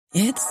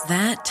It's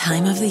that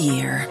time of the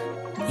year.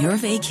 Your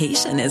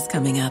vacation is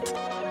coming up.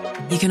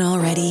 You can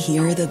already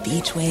hear the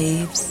beach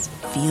waves,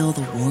 feel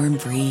the warm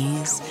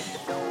breeze,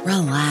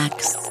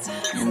 relax,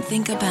 and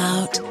think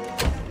about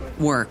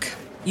work.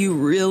 You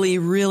really,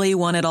 really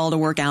want it all to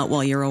work out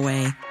while you're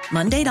away.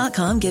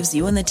 Monday.com gives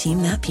you and the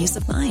team that peace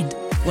of mind.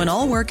 When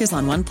all work is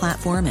on one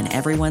platform and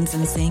everyone's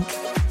in sync,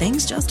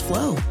 things just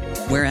flow.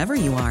 Wherever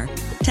you are,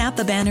 tap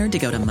the banner to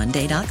go to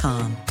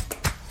Monday.com.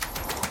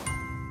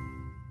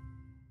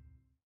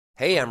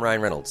 Hey, I'm Ryan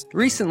Reynolds.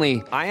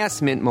 Recently, I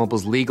asked Mint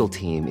Mobile's legal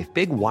team if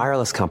big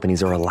wireless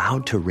companies are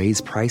allowed to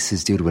raise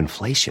prices due to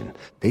inflation.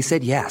 They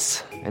said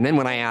yes. And then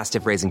when I asked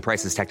if raising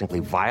prices technically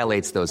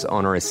violates those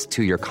onerous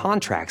two-year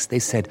contracts, they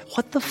said,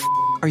 "What the f***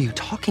 are you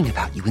talking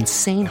about, you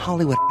insane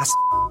Hollywood ass?"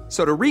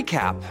 So to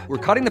recap, we're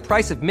cutting the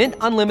price of Mint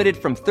Unlimited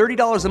from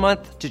 $30 a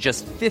month to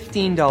just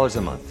 $15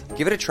 a month.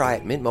 Give it a try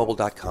at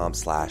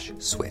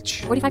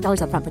mintmobile.com/switch.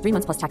 $45 up front for 3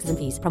 months plus taxes and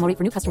fees. Promo rate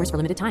for new customers for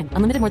limited time.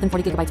 Unlimited more than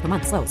 40 gigabytes per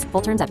month. Slows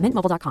full terms at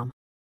mintmobile.com.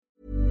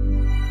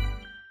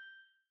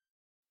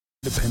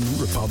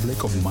 Independent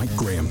Republic of Mike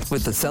Graham.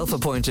 With the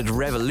self-appointed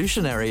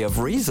revolutionary of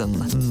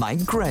reason,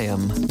 Mike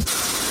Graham.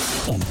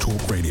 On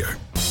Talk Radio.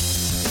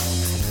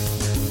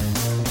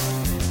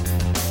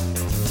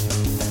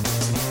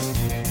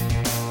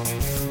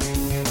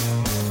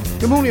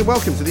 Good morning and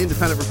welcome to the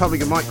Independent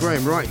Republic of Mike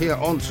Graham right here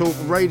on Talk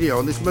Radio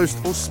on this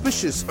most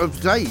auspicious of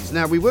days.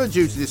 Now, we were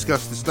due to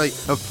discuss the state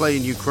of play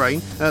in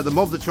Ukraine, the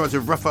mob that tried to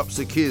rough up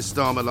Sir Keir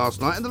Starmer last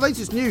night, and the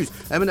latest news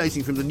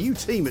emanating from the new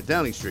team at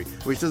Downing Street,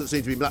 which doesn't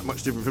seem to be that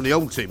much different from the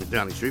old team at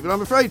Downing Street. But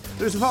I'm afraid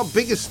there's a far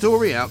bigger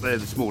story out there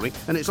this morning,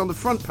 and it's on the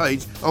front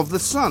page of The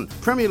Sun.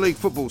 Premier League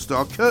football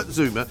star Kurt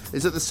Zouma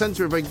is at the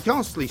centre of a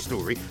ghastly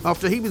story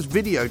after he was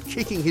videoed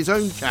kicking his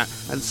own cat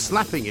and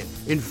slapping it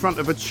in front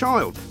of a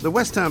child. The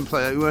West Ham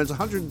player, who earns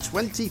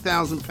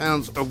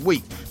 £120,000 a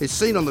week, is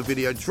seen on the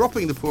video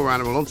dropping the poor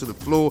animal onto the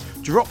floor,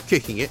 drop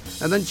kicking it,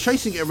 and then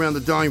chasing it around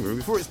the dining room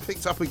before it's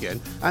picked up again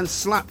and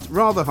slapped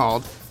rather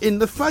hard in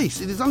the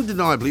face. It is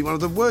undeniably one of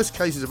the worst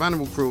cases of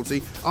animal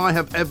cruelty I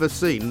have ever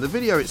seen, and the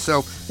video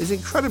itself is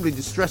incredibly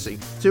distressing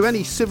to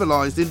any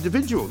civilised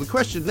individual. The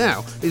question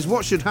now is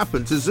what should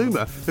happen to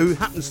Zouma, who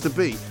happens to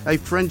be a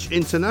French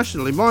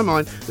international. In my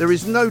mind, there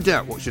is no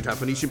doubt what should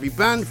happen. He should be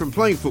banned from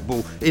playing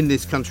football in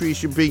this country, he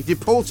should be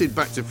deported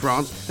back to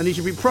France, and he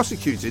should be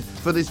prosecuted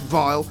for this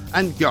vile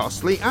and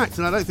ghastly act.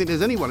 And I don't think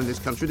there's anyone in this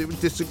country that would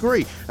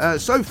disagree.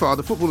 So far,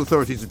 the football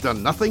authorities have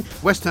done nothing.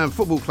 West Ham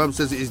Football Club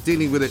says it is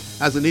dealing with it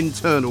as an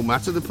internal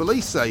matter. The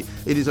police say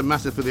it is a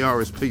matter for the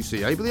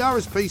RSPCA, but the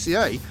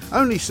RSPCA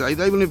only say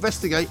they will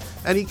investigate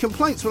any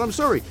complaints. Well, I'm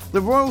sorry, the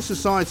Royal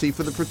Society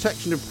for the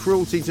Protection of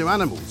Cruelty to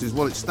Animals is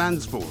what it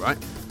stands for, right?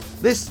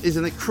 This is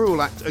a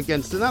cruel act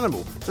against an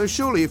animal. So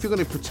surely, if you're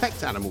going to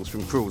protect animals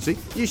from cruelty,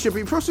 you should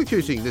be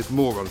prosecuting this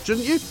moron,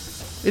 shouldn't you?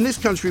 In this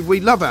country, we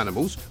love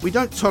animals. We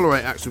don't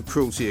tolerate acts of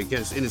cruelty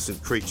against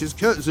innocent creatures.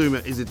 Kurt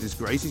Zouma is a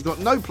disgrace. He's got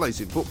no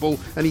place in football,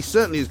 and he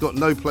certainly has got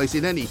no place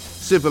in any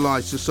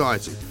civilised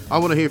society. I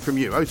want to hear from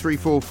you.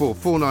 0344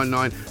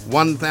 499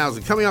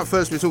 1000. Coming up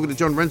first, we're talking to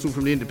John Rentoul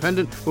from The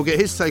Independent. We'll get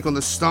his take on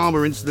the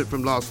Starmer incident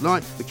from last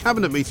night, the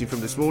cabinet meeting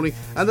from this morning,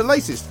 and the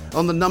latest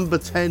on the number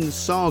 10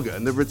 saga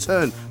and the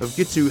return of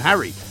Gitu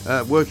Harry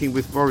working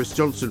with Boris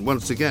Johnson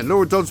once again.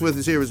 Laura Dodsworth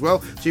is here as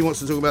well. She wants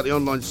to talk about the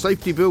online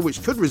safety bill,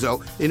 which could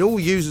result in all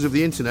users of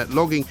the internet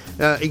logging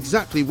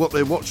exactly what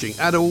they're watching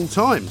at all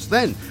times.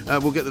 Then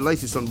we'll get the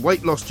latest on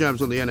weight loss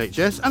jabs on the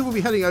NHS, and we'll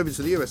be heading over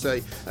to the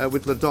USA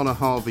with LaDonna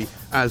Harvey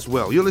as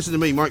well. You're listening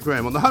to me, Mike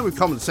Graham, on the home of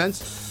common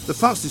sense, the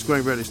fastest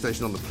growing radio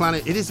station on the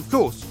planet. It is, of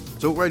course,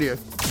 Talk Radio.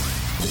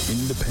 The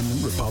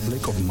Independent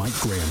Republic of Mike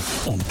Graham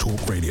on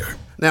Talk Radio.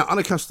 Now,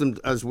 unaccustomed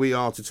as we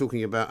are to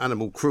talking about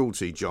animal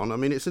cruelty, John, I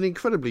mean, it's an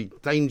incredibly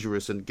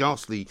dangerous and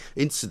ghastly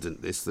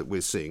incident, this, that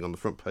we're seeing on the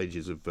front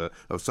pages of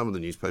some of the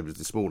newspapers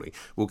this morning.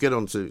 We'll get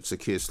on to Sir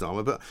Keir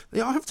Starmer, but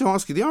I have to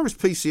ask you, the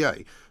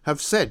RSPCA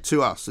have said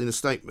to us in a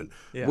statement,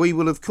 we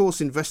will, of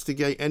course,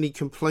 investigate any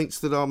complaints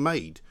that are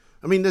made.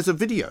 I mean, there's a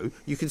video.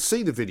 You can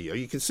see the video.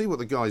 You can see what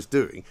the guy's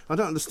doing. I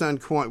don't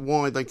understand quite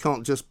why they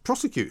can't just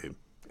prosecute him.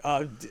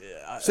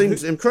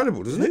 Seems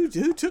incredible, doesn't it?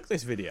 Who took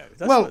this video?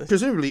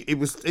 Presumably it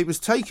was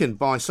taken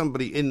by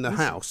somebody in the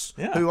house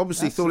who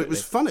obviously thought it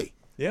was funny.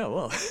 Yeah,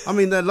 well. I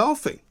mean, they're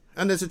laughing.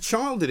 And there's a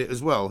child in it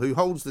as well who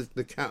holds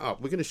the cat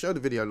up. We're going to show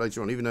the video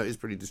later on, even though it is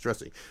pretty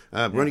distressing.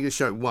 We're only going to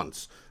show it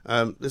once.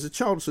 There's a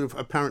child sort of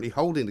apparently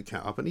holding the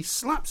cat up, and he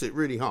slaps it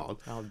really hard.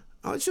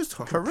 It's just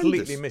horrendous.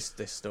 Completely missed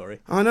this story.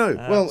 I know.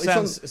 Well,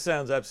 it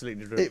sounds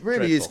absolutely dreadful. It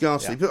really is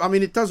ghastly. Yeah. But I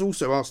mean, it does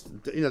also ask.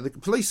 The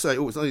police say,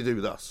 "Oh, it's nothing to do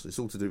with us. It's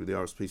all to do with the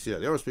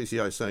RSPCA." The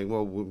RSPCA is saying,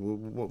 "Well,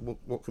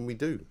 what can we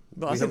do?"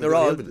 But I think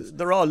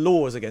there are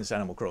laws against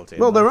animal cruelty.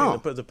 Well, there are.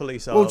 But the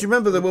police are. Well, do you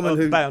remember the woman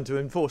who bound to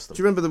enforce them?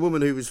 Do you remember the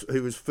woman who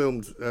was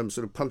filmed sort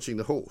of punching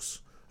the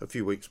horse a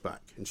few weeks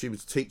back, and she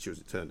was a teacher, as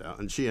it turned out,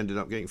 and she ended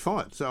up getting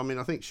fired. So I mean,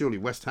 I think surely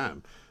West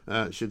Ham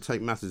should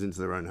take matters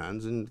into their own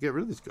hands and get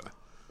rid of this guy.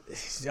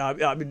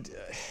 I mean,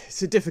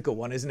 it's a difficult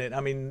one, isn't it?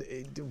 I mean,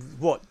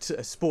 what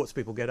sports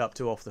people get up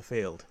to off the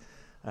field.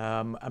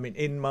 I mean,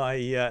 in my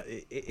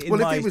if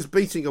it was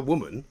beating a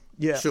woman,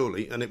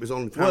 surely, and it was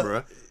on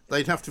camera,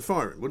 they'd have to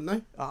fire it, wouldn't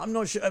they? I'm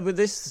not sure, but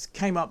this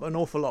came up an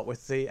awful lot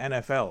with the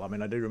NFL. I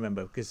mean, I do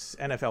remember because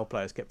NFL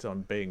players kept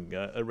on being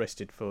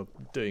arrested for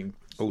doing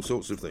all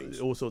sorts of things,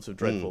 all sorts of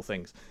dreadful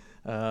things.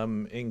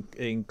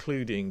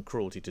 Including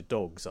cruelty to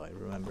dogs, I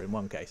remember in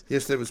one case.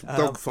 Yes, there was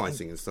dog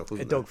fighting and stuff,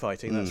 wasn't there? Dog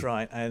fighting, that's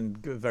right, and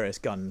various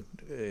gun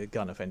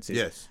offences.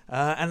 Yes,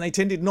 and they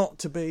tended not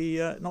to be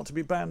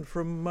banned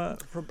from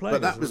playing.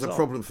 But that was a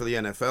problem for the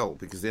NFL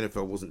because the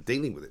NFL wasn't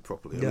dealing with it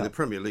properly. I mean, the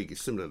Premier League is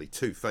similarly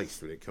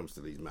two-faced when it comes to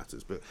these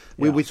matters. But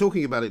we'll be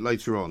talking about it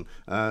later on.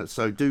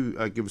 So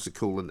do give us a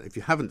call, and if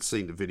you haven't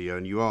seen the video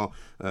and you are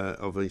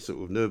of a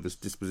sort of nervous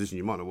disposition,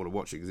 you might not want to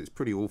watch it because it's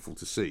pretty awful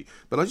to see.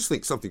 But I just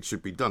think something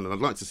should be done. I'd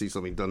like to see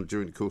something done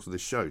during the course of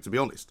this show, to be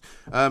honest.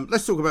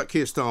 Let's talk about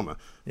Keir Starmer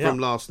from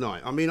last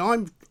night. I mean,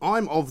 I'm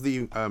of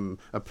the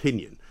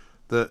opinion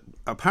that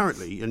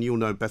apparently, and you'll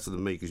know better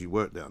than me because you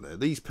work down there,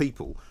 these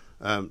people,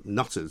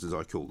 nutters as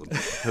I call them,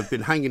 have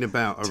been hanging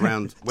about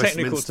around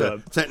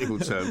Westminster. Technical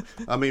term.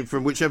 I mean,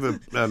 from whichever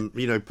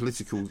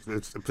political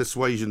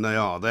persuasion they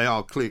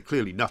are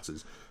clearly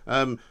nutters.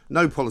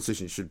 No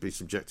politician should be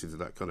subjected to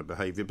that kind of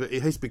behaviour, but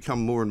it has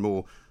become more and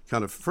more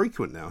kind of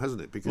frequent now,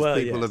 hasn't it? Because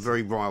people are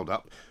very riled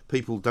up.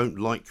 People don't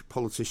like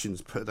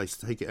politicians. They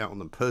take it out on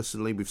them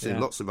personally. We've seen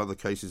lots of other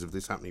cases of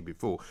this happening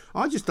before.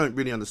 I just don't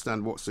really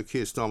understand what Sir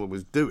Keir Starmer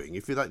was doing.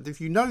 If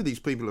you know these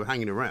people are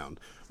hanging around,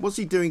 what's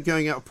he doing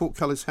going out of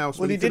Portcullis House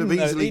when he could have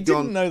easily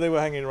gone? Didn't know they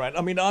were hanging around.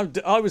 I mean,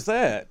 I was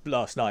there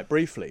last night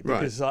briefly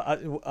because I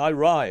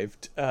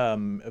arrived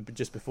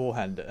just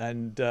beforehand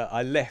and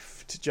I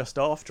left just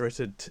after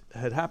it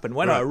had happened.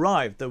 When I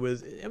arrived, it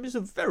was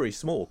a very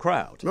small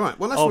crowd. Right.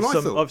 Well, that's what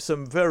I thought. Of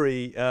some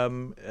very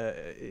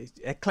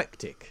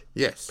eclectic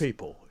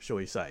people, shall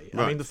we say.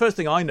 Right. I mean, the first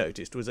thing I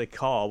noticed was a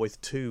car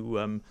with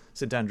two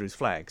St Andrew's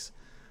flags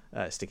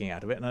sticking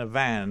out of it and a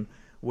van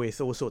with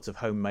all sorts of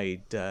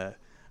homemade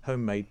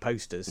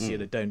posters,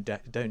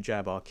 don't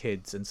jab our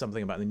kids, and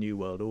something about the New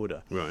World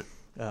Order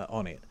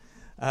on it.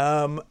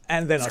 And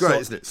then it's great,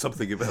 isn't it?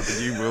 Something about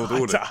the New World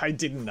Order. I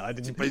didn't.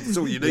 It's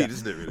all you need,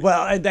 isn't it? Really.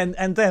 Well,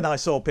 and then I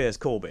saw Piers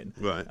Corbyn,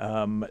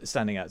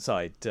 standing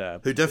outside,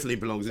 who definitely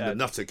belongs in the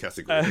nutter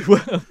category.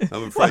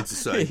 I'm afraid to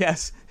say.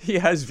 He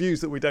has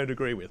views that we don't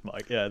agree with,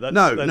 Mike. Yeah.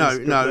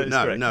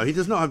 No. He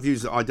does not have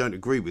views that I don't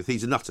agree with.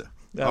 He's a nutter.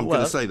 I'm going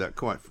to say that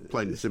quite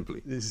plain and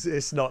simply.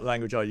 It's not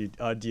language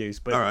I'd use,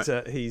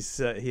 but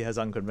he has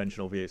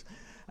unconventional views.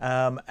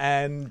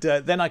 And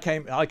then I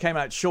came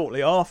out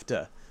shortly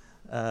after.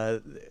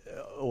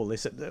 All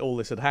this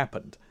had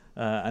happened,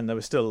 and there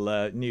were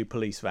still new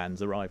police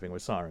vans arriving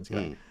with sirens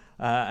going,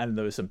 and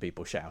there were some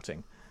people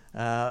shouting,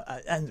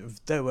 and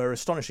there were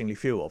astonishingly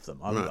few of them.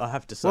 I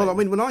have to say. Well, I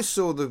mean, when I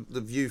saw the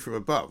view from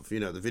above,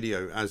 the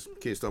video as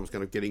Keir Starmer was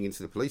kind of getting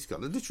into the police car,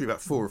 there's literally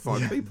about 4 or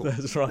 5 people.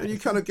 That's right. And you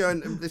kind of go,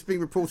 and it's being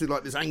reported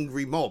like this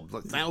angry mob,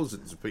 like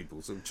thousands of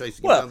people sort of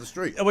chasing him down the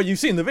street. Well, you've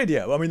seen the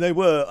video. I mean, they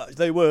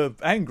were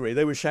angry.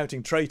 They were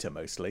shouting traitor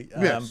mostly,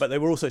 but they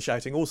were also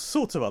shouting all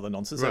sorts of other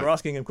nonsense. They were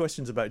asking him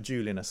questions about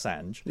Julian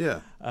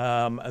Assange,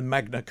 and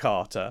Magna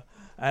Carta.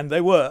 And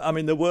there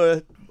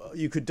were,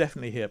 you could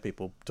definitely hear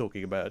people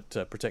talking about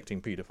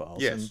protecting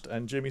paedophiles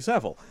and Jimmy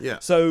Savile. Yeah.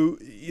 So,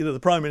 the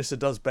Prime Minister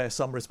does bear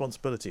some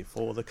responsibility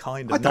for the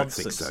kind of nonsense. I don't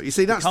think so. You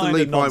see, that's the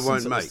leap I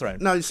won't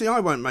make. No, you see, I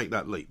won't make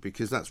that leap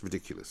because that's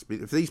ridiculous.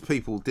 If these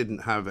people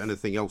didn't have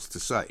anything else to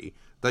say,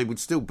 they would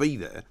still be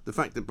there. The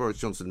fact that Boris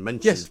Johnson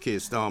mentioned Keir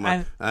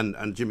Starmer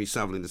and Jimmy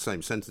Savile in the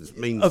same sentence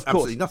means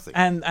absolutely nothing.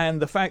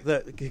 And the fact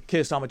that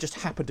Keir Starmer just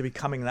happened to be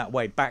coming that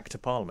way back to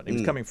Parliament. He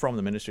was coming from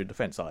the Ministry of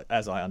Defence,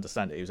 as I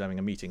understand it. He was having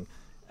a meeting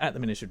at the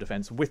Ministry of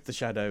Defence with the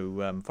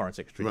shadow Foreign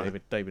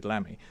Secretary David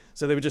Lammy.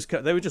 So they were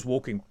just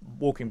walking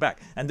back.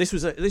 And this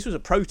was a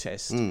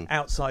protest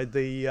outside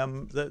the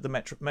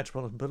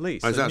Metropolitan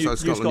Police, outside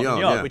Scotland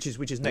Yard, which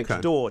is next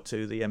door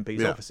to the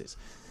MP's offices.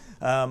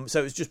 So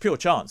it was just because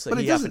chance that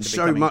he happened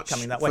to be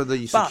coming that way. For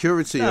the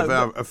security of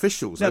our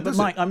officials. No, but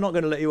Mike, I'm not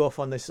going to let you off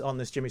on this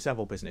Jimmy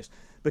Savile business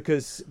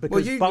because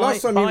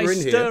last time you were in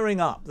stirring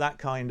up that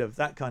kind of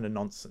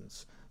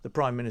nonsense, the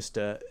Prime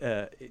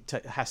Minister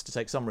has to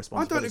take some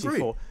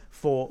responsibility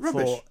for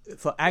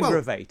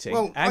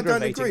aggravating. I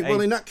don't agree.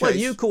 Well, in that case,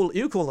 you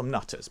call them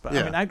nutters, but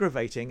I mean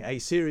aggravating a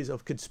series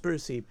of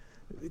conspiracy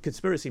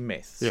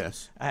myths.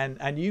 Yes.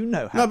 And you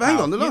know how. No, but hang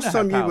on. The last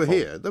time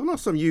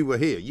you were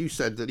here, you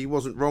said that he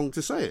wasn't wrong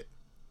to say it.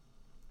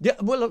 Yeah,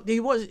 well,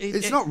 he was.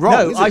 It's not wrong.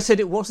 No, is it? I said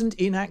it wasn't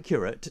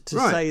inaccurate to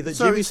say that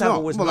Jimmy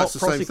Savile was not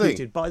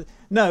prosecuted by.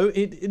 No,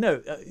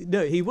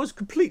 he was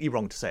completely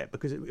wrong to say it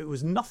because it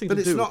was nothing to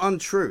do. But it's not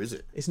untrue, is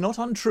it? It's not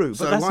untrue.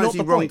 So but that's why not is he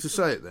the wrong point. to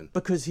say it then?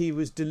 Because he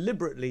was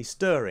deliberately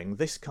stirring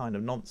this kind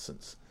of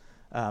nonsense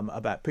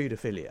about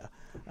paedophilia.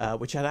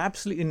 Which had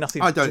absolutely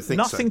nothing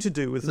to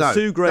do with the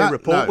Sue Gray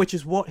report, which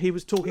is what he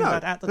was talking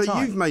about at the time.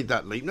 But you've made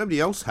that leap. Nobody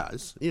else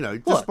has.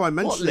 Just by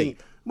mentioning. What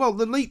leap? Well,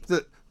 the leap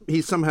that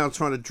he's somehow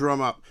trying to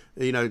drum up,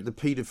 the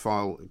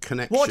paedophile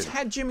connection. What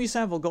had Jimmy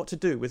Savile got to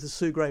do with the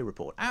Sue Gray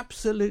report?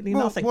 Absolutely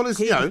nothing.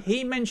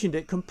 He mentioned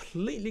it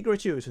completely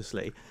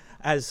gratuitously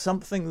as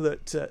something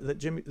that Keir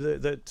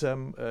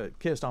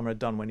Starmer had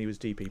done when he was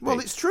DPP. Well,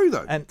 it's true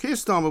though. And Keir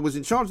Starmer was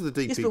in charge of the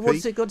DPP. Yes, but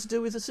what's it got to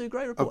do with the Sue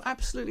Gray report?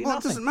 Absolutely nothing.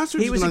 It doesn't matter.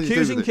 He was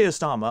accusing Keir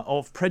Starmer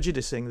of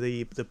prejudicing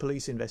the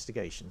police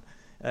investigation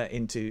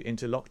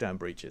into lockdown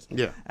breaches.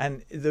 Yeah,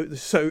 and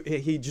so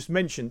he just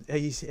mentioned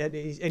he said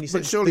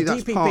surely the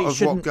that's DPP part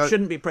of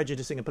shouldn't be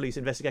prejudicing a police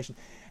investigation.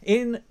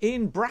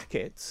 In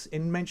brackets,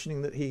 in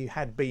mentioning that he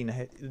had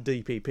been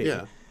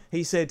DPP,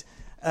 he said.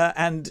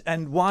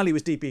 And while he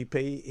was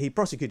DPP, he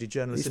prosecuted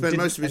journalists. He spent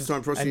most of his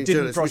time prosecuting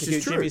journalists, which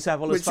is true. Jimmy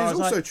Savile, which is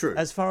also true.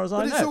 As far as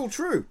I know, but it's all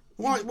true.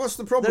 Why? What's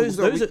the problem?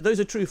 Those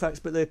are true facts,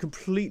 but they're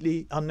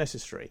completely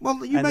unnecessary.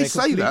 Well, you may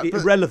say that,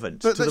 but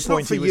irrelevant to the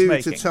point he was making. But it's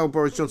not for you to tell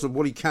Boris Johnson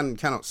what he can and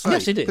cannot say.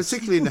 Yes, it is.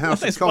 Particularly in the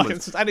House of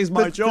Commons. That is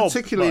my job.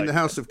 Particularly in the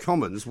House of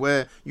Commons,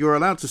 where you're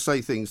allowed to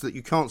say things that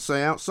you can't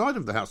say outside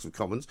of the House of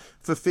Commons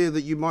for fear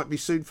that you might be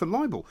sued for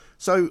libel.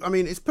 So, I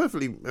mean, it's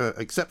perfectly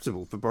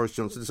acceptable for Boris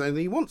Johnson to say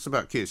anything he wants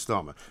about Keir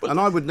Starmer, and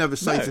I would never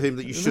say to him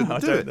that you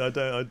shouldn't do it. I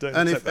don't.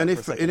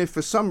 And if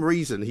for some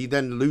reason he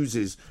then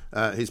loses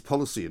his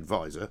policy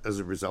advisor as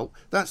a result,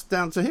 that's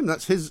down to him.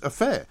 That's his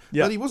affair.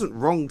 Yeah. But he wasn't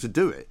wrong to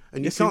do it,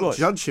 and you can't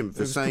judge him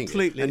for saying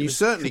it. And you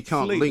certainly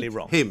can't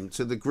link him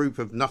to the group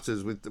of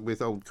nutters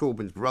with old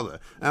Corbyn's brother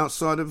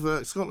outside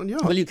of Scotland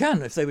Yard. Well, you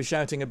can if they were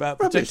shouting about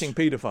protecting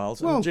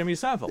paedophiles and Jimmy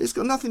Savile. It's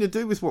got nothing to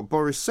do with what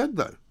Boris said,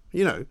 though.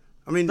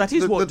 I mean, that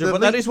is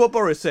what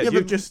Boris said.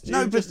 Yeah,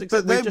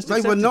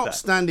 they were not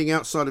standing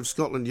outside of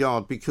Scotland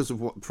Yard because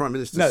of what the Prime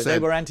Minister said. No, they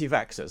were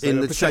anti-vaxxers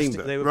in the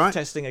chamber. They were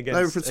protesting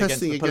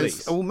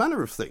against all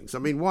manner of things. I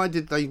mean, why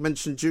did they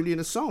mention Julian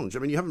Assange? I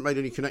mean, you haven't made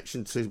any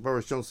connection to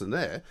Boris Johnson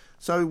there,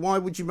 so why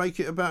would you make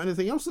it about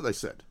anything else that they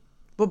said?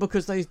 Well,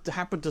 because they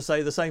happened to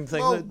say the same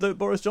thing that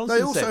Boris Johnson said.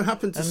 They also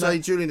happened to say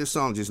Julian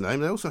Assange's name.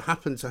 They also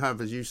happened to have,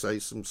 as you say,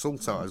 some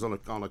saltires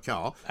on a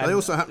car. They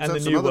also happened to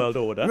have some the New World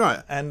Order,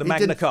 right? And the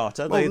Magna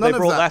Carta. They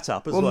brought that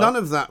up as well. Well, none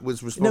of that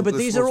was responsible. No, but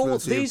these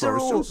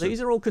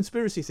are all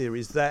conspiracy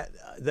theories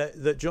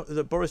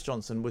that Boris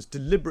Johnson was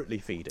deliberately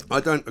feeding. I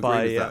don't agree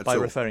with that at all. By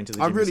referring to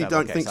the I really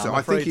don't think so.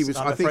 I think he was.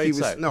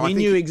 He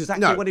knew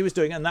exactly what he was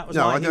doing, and that was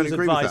why he was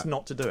advised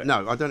not to do it.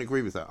 No, I don't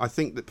agree with that. I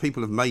think that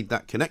people have made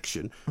that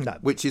connection,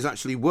 which is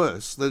actually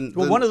worse than.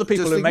 Well, one of the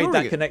people who made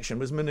that connection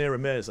was Munira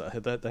Mirza,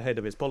 the head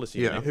of his policy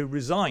unit, who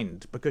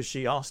resigned because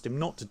she asked him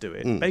not to do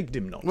it, begged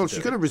him not to do it. Well,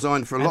 she could have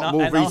resigned for a lot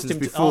more reasons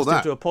before that.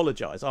 Asked him to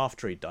apologise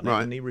after he'd done it,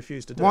 and he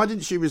refused to do it. Why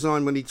didn't she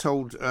resign when he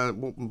told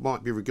what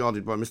might be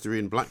regarded by Mr.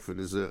 Ian Blackford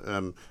as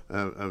a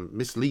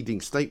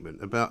misleading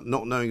statement about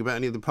not knowing about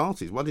any of the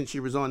parties? Why didn't she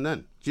resign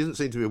then? She doesn't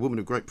seem to be a woman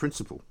of great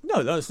principle.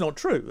 No, that's not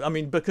true. I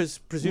mean, because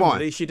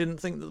presumably she didn't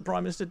think that the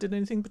Prime Minister did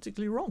anything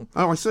particularly wrong.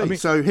 Oh, I see.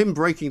 So him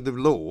breaking the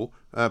law,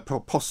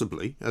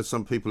 possibly, as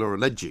some people are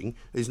alleging,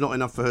 is not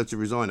enough for her to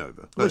resign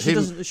over. But we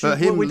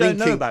don't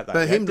know about that.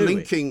 But him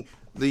linking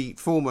the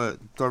former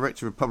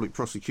Director of Public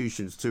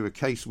Prosecutions to a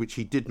case which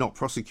he did not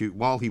prosecute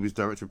while he was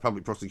Director of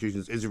Public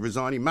Prosecutions is a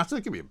resigning matter.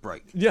 Give me a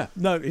break. Yeah,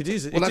 no, it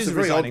is. Well, that's a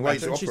very odd way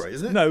to operate,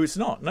 isn't it? No, it's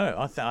not.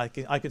 No, I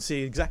can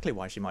see exactly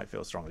why she might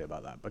feel strongly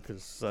about that,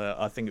 because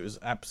I think it was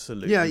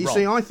absolutely wrong. Yeah, you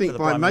see, I think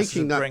by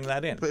making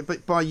that in.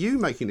 But by you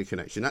making the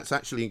connection, that's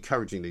actually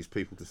encouraging these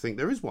people to think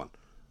there is one.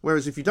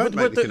 Whereas if you don't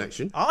make the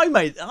connection... I haven't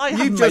made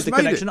the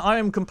connection. I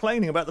am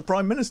complaining about the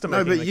Prime Minister making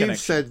the connection. No, but you've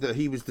said that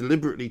he was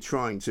deliberately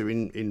trying to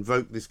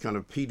invoke this kind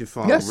of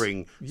paedophile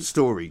ring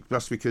story,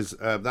 just because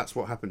that's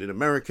what happened in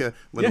America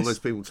when all those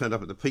people turned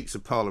up at the pizza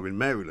parlour in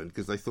Maryland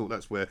because they thought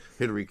that's where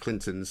Hillary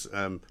Clinton's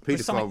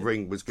paedophile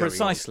ring was going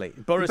Precisely.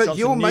 on. Boris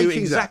Johnson knew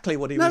exactly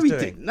what he was doing. No,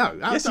 he didn't. No,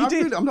 yes, he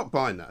did. I'm not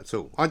buying that at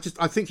all. I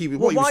think he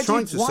was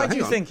trying to say... Why do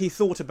you think he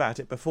thought about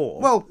it before?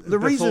 Well, the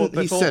reason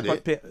he said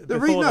it...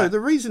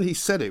 The reason he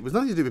said it was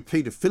nothing to do with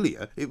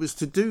paedophilia. It was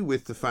to do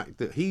with the fact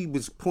that he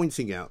was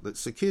pointing out that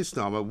Sir Keir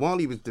Starmer, while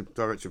he was the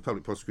Director of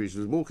Public Prosecutions,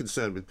 was more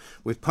concerned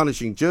with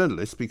punishing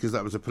journalists because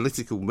that was a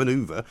political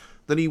manoeuvre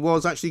than he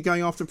was actually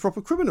going after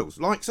proper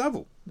criminals like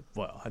Savile.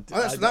 Well,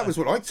 that was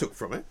what I took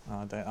from it.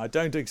 I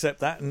don't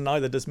accept that, and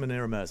neither does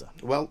Munira Mirza.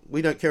 Well,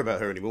 we don't care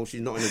about her anymore. She's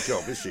not in a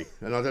job, is she?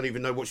 And I don't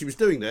even know what she was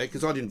doing there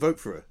because I didn't vote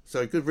for her.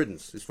 So good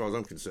riddance, as far as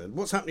I'm concerned.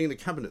 What's happening in the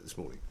Cabinet this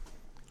morning?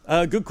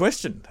 Good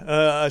question.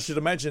 I should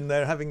imagine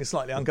they're having a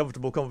slightly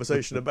uncomfortable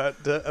conversation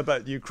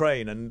about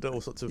Ukraine and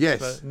all sorts of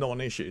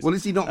non-issues. Well,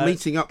 is he not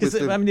meeting up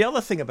with I mean, the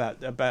other thing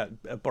about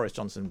Boris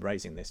Johnson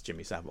raising this,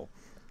 Jimmy Savile,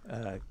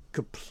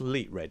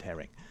 complete red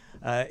herring,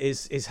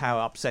 is how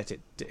upset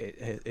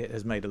it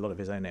has made a lot of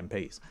his own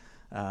MPs.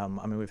 I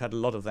mean, we've had a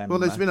lot of them. Well,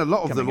 there's been a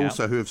lot of them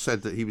also out. Who have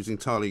said that he was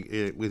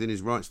entirely within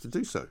his rights to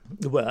do so.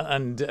 Well,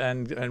 and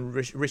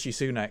Rishi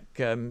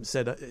Sunak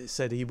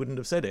said he wouldn't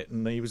have said it,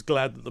 and he was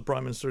glad that the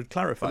Prime Minister had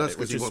clarified it,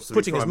 which is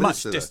putting as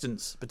much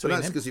distance between him.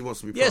 That's because he wants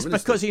to be Prime Minister.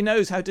 Yes, because he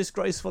knows how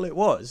disgraceful it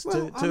was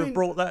to have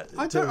brought that.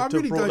 I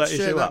really don't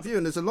share that view,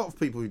 and there's a lot of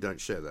people who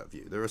don't share that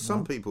view. There are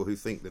some people who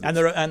think that,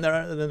 and there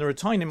are a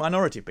tiny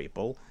minority of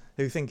people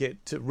who think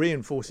it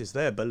reinforces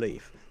their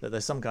belief that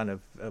there's some kind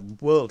of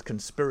world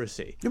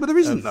conspiracy. Yeah, but there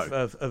isn't,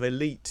 of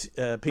elite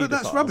paedophiles. But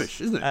that's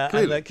rubbish, isn't it?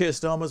 And that Keir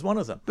Starmer's one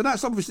of them. But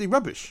that's obviously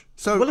rubbish.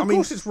 So, Well, of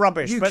course it's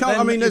rubbish, you but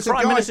can't, then there's the a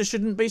Prime guy, Minister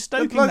shouldn't be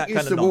stoking the bloke that kind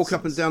used of to walk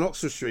up nonsense. and down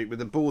Oxford Street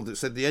with a board that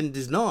said the end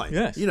is nigh.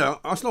 Yes. You know,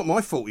 it's not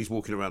my fault he's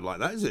walking around like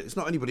that, is it? It's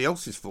not anybody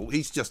else's fault.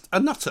 He's just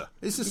a nutter.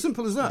 It's as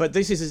simple as that. But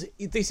this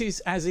is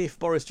as if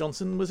Boris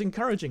Johnson was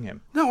encouraging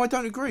him. No, I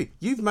don't agree.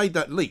 You've made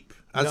that leap,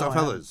 as No, have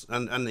I others,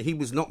 and he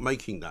was not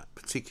making that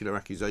particular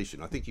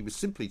accusation. I think he was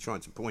simply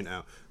trying to point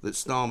out that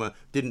Starmer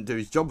didn't do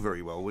his job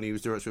very well when he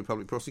was Director of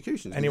Public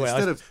Prosecutions. Anyway,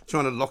 instead of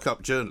trying to lock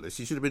up journalists,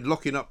 he should have been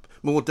locking up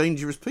more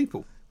dangerous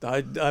people.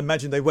 I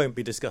imagine they won't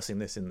be discussing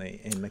this in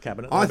the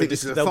cabinet. I think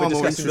this is a they'll far be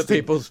more discussing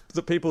interesting...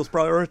 the people's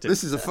priorities.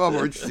 This is a far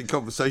more interesting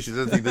conversation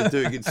than anything they're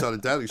doing inside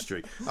of Downing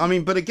Street. I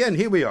mean, but again,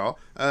 here we are.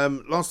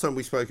 Last time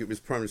we spoke, it was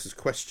Prime Minister's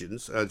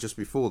questions. Just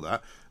before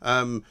that.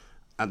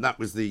 And that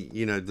was the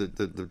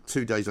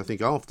 2 days, I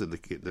think, after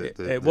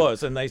it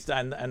was, and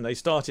they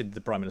started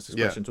the Prime Minister's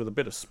questions with a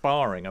bit of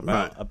sparring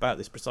about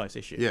this precise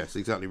issue. Yes,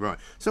 exactly right.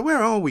 So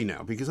where are we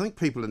now? Because I think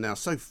people are now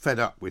so fed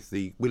up with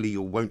the will he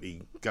or won't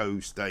he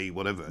go, stay,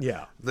 whatever.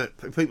 Yeah. That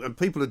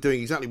people are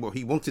doing exactly what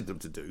he wanted them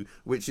to do,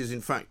 which is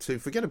in fact to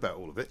forget about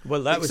all of it.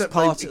 Well, that was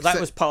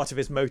part of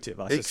his motive,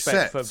 I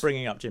suspect, for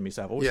bringing up Jimmy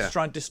Savile, was to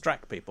try and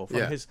distract people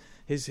from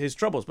his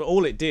troubles. But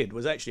all it did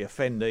was actually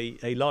offend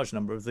a large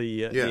number of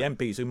the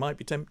MPs who might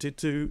be tempted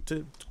to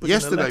put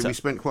Yesterday in a letter. we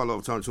spent quite a lot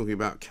of time talking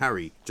about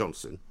Carrie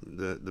Johnson,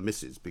 the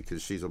missus,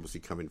 because she's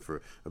obviously coming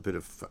for a bit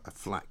of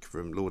flack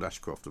from Lord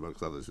Ashcroft,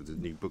 amongst others, with the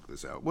new book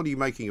that's out. What are you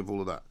making of all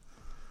of that?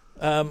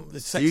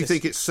 Do you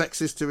think it's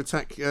sexist to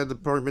attack the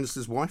Prime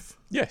Minister's wife?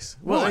 Yes.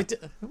 Well,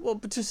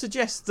 but to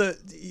suggest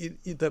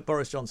that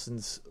Boris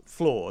Johnson's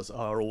flaws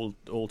are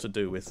all to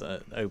do with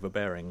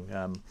overbearing.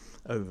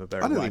 I don't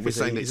think we're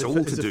saying it's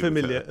all to do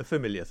with her. A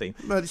familiar theme.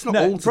 But it's not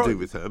all to do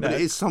with her, but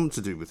it is some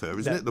to do with her,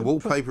 isn't it? The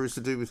wallpaper is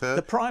to do with her.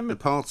 The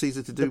parties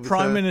are to do with her. The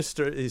Prime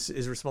Minister is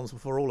responsible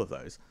for all of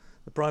those.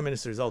 The Prime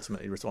Minister is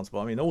ultimately responsible.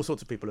 I mean, all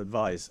sorts of people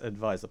advise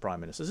the Prime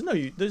Minister.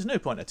 There's no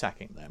point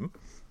attacking them.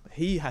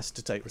 He has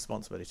to take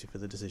responsibility for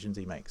the decisions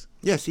he makes.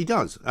 Yes, he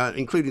does,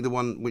 including the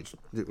one which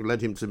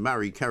led him to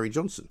marry Carrie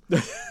Johnson,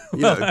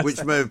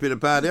 which may have been a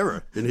bad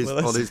error on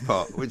his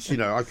part, which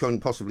I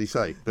can't possibly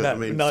say. But I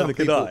mean, neither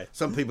could I.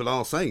 Some people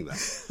are saying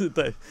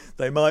that.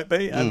 they might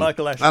be, and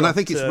Michael Ashcroft. And I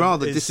think it's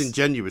rather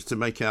disingenuous to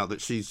make out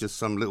that she's just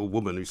some little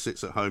woman who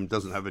sits at home,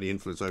 doesn't have any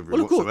influence over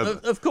it whatsoever.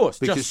 Of course,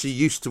 because she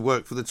used to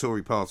work for the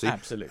Tory party,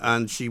 absolutely,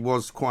 and she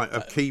was quite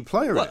a key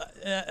player in it.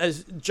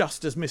 As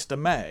Mr.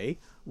 May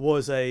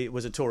was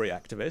a Tory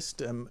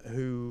activist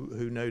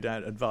who no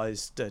doubt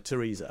advised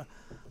Theresa,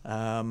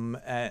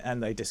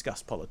 and they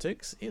discussed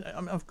politics.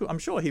 I'm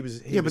sure he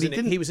was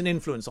an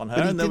influence on her.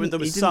 But and there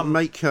was he didn't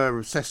make her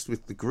obsessed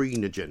with the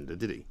Green agenda,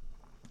 did he?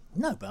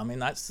 No, but I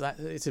mean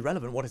it's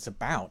irrelevant what it's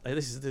about.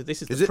 This is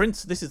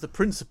the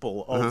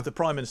principle of the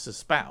Prime Minister's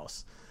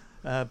spouse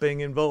being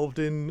involved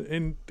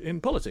in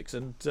politics,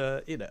 and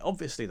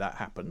obviously that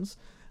happens.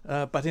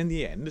 But in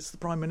the end, it's the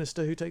Prime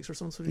Minister who takes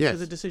responsibility for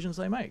the decisions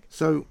they make.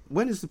 So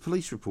when is the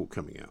police report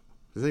coming out?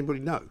 Does anybody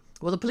know?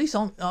 Well, the police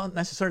aren't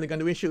necessarily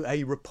going to issue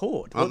a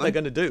report. What they're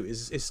going to do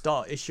is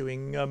start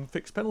issuing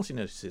fixed penalty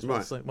notices.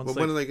 Right. When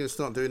are they going to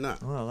start doing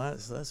that? Well,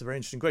 that's a very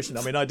interesting question.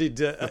 I mean, I did,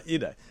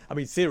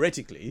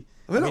 theoretically...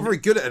 They're not very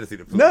good at anything.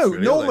 The police, no,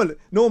 really,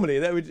 normally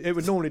it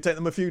would normally take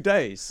them a few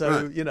days.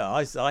 So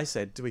I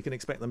said we can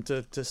expect them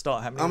to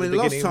start happening at the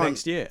beginning of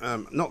next year.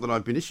 Not that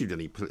I've been issued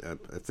any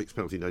fixed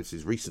penalty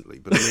notices recently,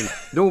 but I mean,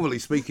 normally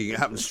speaking, it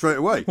happens straight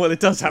away. Well,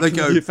 it does happen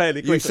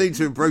fairly quickly. You seem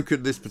to have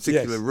broken this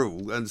particular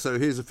rule, and so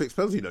here's a fixed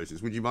penalty notice.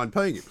 Would you mind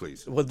paying it,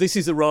 please? Well, this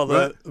is a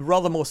rather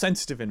more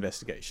sensitive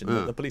investigation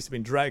that the police have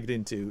been dragged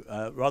into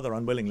rather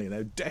unwillingly.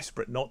 They're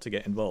desperate not to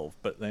get involved,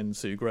 but then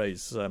Sue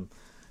Gray's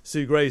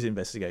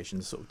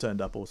investigations sort of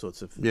turned up all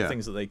sorts of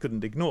things that they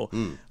couldn't ignore.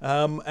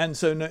 And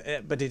so,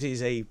 but it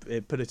is a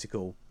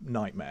political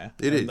nightmare.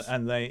 It is,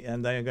 and they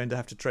are going to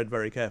have to tread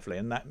very carefully,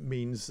 and that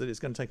means that it's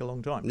going to take a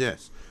long time.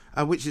 Yes,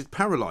 which is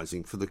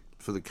paralysing for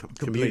the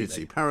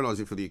community,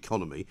 paralysing for the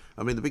economy.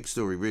 I mean, the big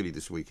story really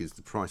this week is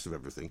the price of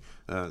everything,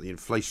 the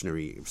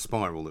inflationary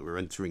spiral that we're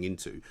entering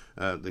into,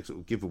 the sort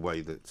of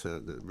giveaway that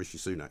Rishi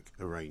Sunak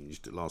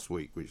arranged last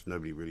week, which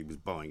nobody really was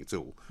buying at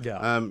all.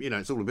 Yeah,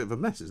 it's all a bit of a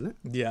mess, isn't it?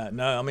 Yeah,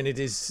 no, I mean, it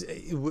is.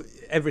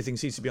 Everything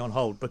seems to be on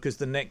hold because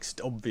the next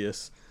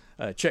obvious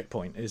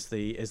checkpoint is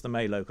the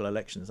May local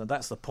elections, and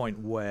that's the point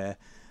where.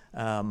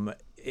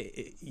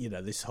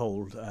 This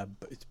whole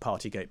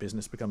Partygate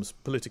business becomes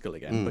political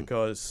again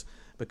because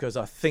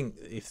I think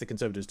if the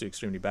Conservatives do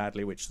extremely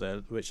badly, which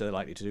they're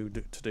likely to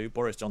do,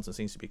 Boris Johnson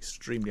seems to be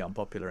extremely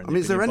unpopular.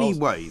 Is there any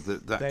way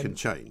that can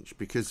change?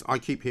 Because I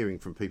keep hearing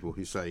from people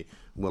who say,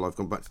 "Well, I've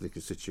gone back to the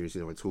constituency.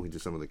 I'm talking to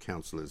some of the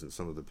councillors and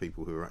some of the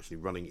people who are actually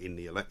running in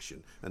the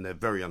election, and they're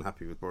very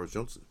unhappy with Boris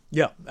Johnson."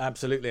 Yeah,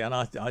 absolutely, and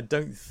I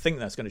don't think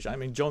that's going to change. I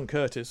mean, John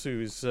Curtis,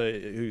 who's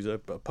a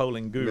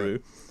polling guru.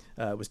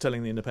 Was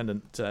telling the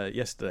Independent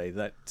yesterday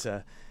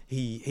that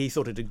he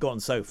thought it had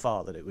gone so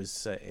far that it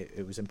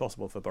was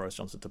impossible for Boris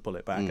Johnson to pull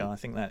it back, and I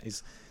think that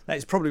is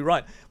probably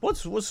right.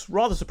 What's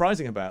rather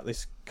surprising about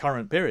this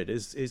current period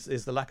is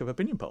the lack of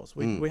opinion polls.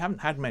 We haven't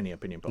had many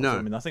opinion polls. No.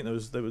 I mean, I think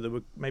there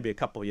were maybe a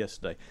couple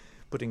yesterday,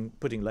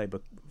 putting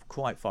Labour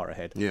quite far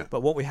ahead. Yeah.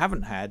 But what we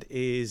haven't had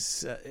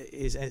is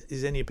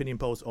any opinion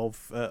polls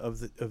of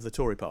the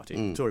Tory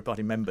party, Tory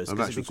party members,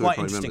 because it's been quite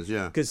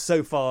interesting. Because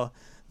so far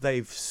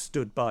they've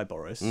stood by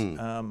Boris,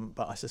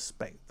 but I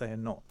suspect they're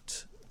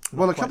not.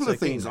 Well, a couple of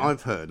things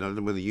I've heard, I don't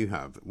know whether you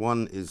have.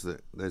 One is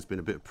that there's been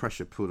a bit of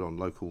pressure put on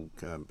local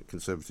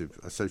Conservative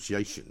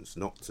associations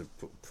not to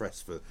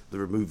press for the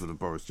removal of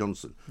Boris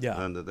Johnson,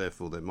 and that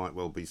therefore there might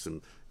well be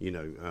some,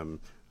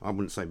 I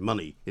wouldn't say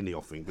money in the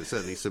offing, but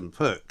certainly some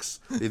perks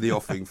in the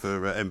offing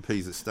for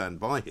MPs that stand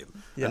by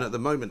him. Yeah. And at the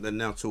moment, they're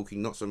now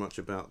talking not so much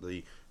about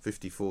the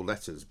 54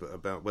 letters, but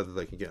about whether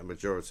they can get a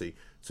majority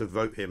to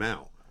vote him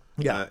out.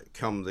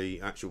 Come the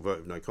actual vote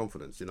of no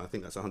confidence. I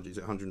think that's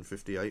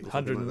 158 or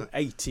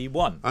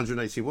 181.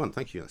 181,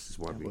 thank you. This is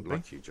why we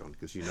like you, John,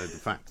 because you know the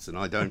facts and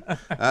I don't.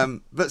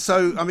 But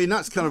so, I mean,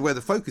 that's kind of where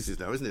the focus is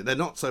now, isn't it? They're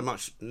not so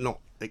much not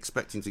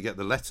expecting to get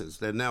the letters.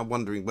 They're now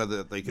wondering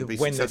whether they can be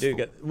successful. They do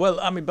get... Well,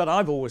 I mean, but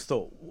I've always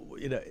thought,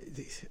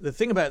 the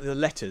thing about the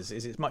letters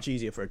is it's much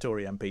easier for a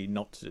Tory MP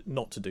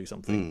not to do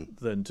something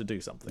than to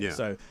do something.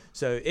 Yeah.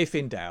 So if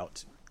in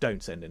doubt,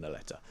 don't send in a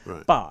letter.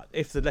 Right. But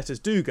if the letters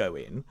do go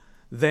in,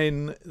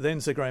 then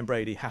Sir Graham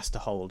Brady has to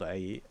hold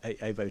a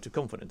vote of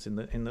confidence in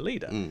the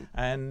leader,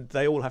 and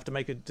they all have to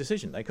make a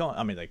decision. They can't.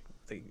 I mean,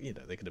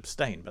 they could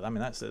abstain, but I mean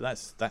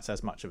that's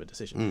as much of a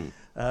decision.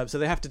 So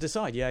they have to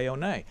decide yay or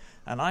nay.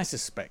 And I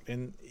suspect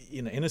in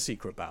a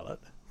secret ballot,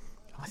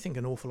 I think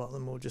an awful lot of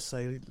them will just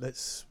say,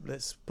 let's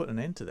put an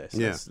end to this.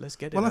 Yeah. Let's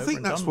get it over. Well, I think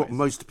and that's done what with.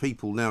 most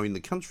people now in the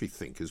country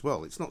think as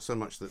well. It's not so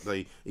much that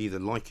they either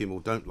like him or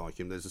don't like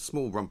him. There's a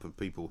small rump of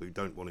people who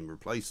don't want him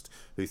replaced,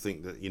 who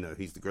think that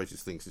he's the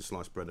greatest thing since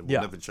sliced bread and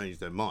will never change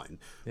their mind.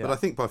 Yeah. But I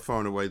think by far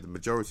and away the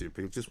majority of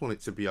people just want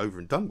it to be over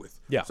and done with,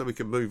 so we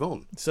can move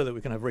on, so that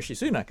we can have Rishi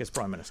Sunak as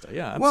Prime Minister.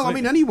 Yeah, absolutely. Well, I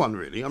mean anyone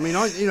really. I mean,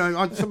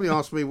 somebody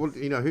asked me, well,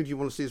 who do you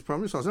want to see as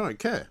Prime Minister? I said, I don't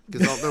care,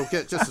 because they'll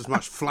get just as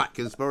much flack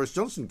as Boris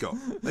Johnson got.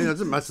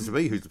 It doesn't matter to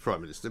me who's the Prime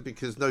Minister,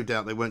 because no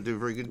doubt they won't do a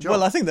very good job.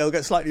 Well, I think they'll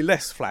get slightly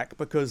less flack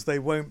because they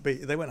won't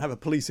have a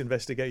police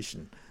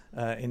investigation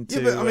into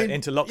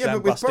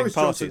lockdown busting Boris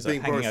parties Johnson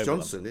being hanging Boris over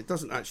Johnson, them. it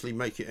doesn't actually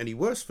make it any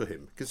worse for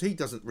him, because he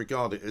doesn't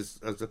regard it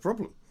as a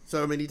problem.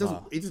 So I mean,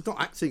 he's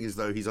not acting as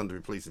though he's under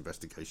a police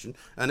investigation.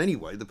 And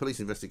anyway, the police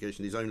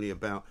investigation is only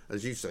about,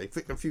 as you say,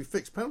 a few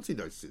fixed penalty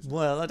notices.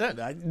 Well,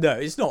 no,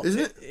 it's not.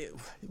 Isn't it?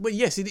 Well,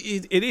 yes, it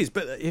is.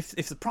 But if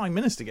the Prime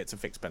Minister gets a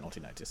fixed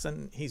penalty notice,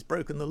 then he's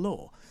broken the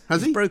law.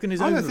 Has he? Broken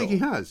his own law. I don't think he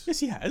has.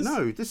 Yes, he has.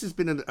 No, this has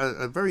been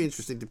a very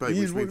interesting debate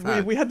which we've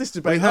had. We had this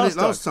debate. We had it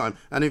last time,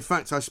 and in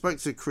fact, I spoke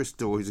to Chris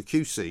Daw, who's a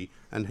QC,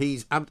 and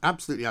he's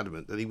absolutely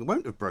adamant that he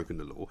won't have broken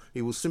the law.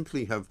 He will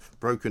simply have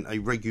broken a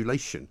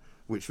regulation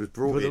which was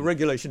brought in. But the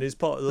regulation is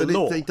part of the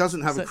law. He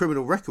doesn't have a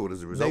criminal record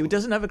as a result. No, he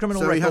doesn't have a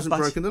criminal record. So he hasn't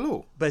broken the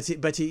law. But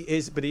he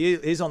is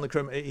on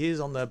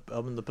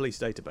the police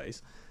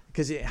database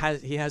because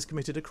he has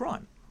committed a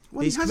crime.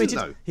 Well,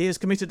 he has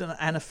committed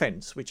an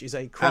offence, which is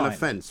a crime. An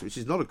offence, which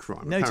is not a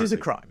crime. No, apparently. It is a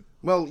crime.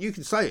 Well, you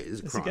can say it is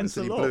a crime against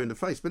the until law. Blue in the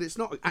face, but it's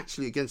not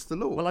actually against the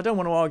law. Well, I don't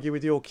want to argue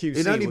with your QC.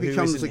 It only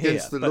becomes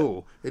against the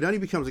law. It only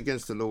becomes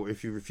against the law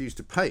if you refuse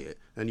to pay it,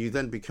 and you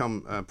then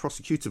become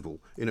prosecutable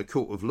in a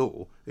court of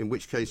law. In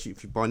which case,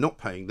 by not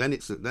paying, then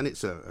it's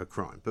a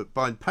crime. But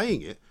by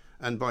paying it,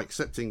 and by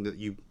accepting that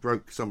you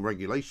broke some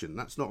regulation,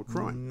 that's not a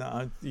crime.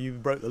 No, you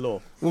broke the law.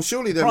 Well,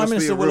 surely there Prime must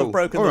Minister be a rule. will have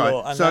broken the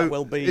law, and that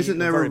will be isn't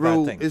there a very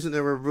bad thing. Isn't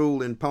there a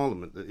rule in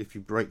Parliament that if you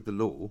break the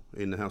law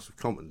in the House of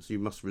Commons, you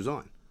must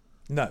resign?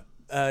 No,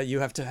 you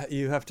have to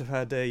have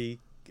had a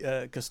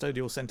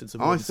custodial sentence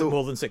of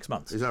more than 6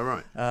 months. Is that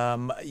right?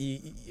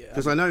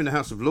 Because I know in the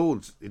House of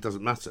Lords it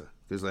doesn't matter,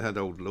 because they had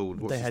old Lord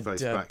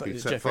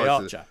Jeffrey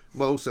Archer.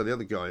 Well, also the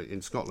other guy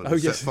in Scotland who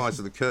set fire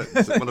to the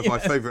curtains at one of my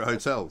favourite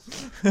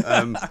hotels,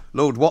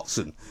 Lord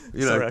Watson.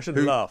 Sorry, I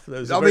shouldn't laugh. There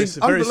was a very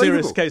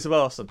serious case of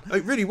arson.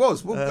 It really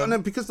was. Well, and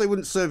then because they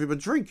wouldn't serve him a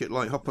drink at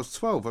like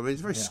 12:30. I mean, it's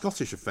a very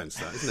Scottish offence,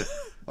 that, isn't it?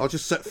 I'll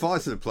just set fire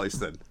to the place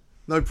then.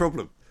 No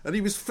problem. And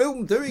he was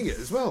filmed doing it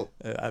as well.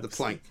 The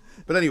plank.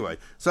 But anyway,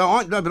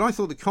 but I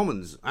thought the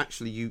Commons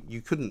actually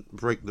you couldn't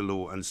break the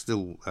law and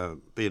still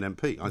be an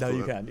MP.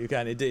 You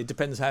can. It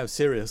depends how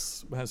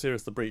serious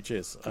the breach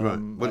is. Right.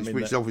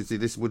 Which obviously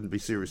this wouldn't be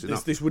serious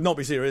enough. This would not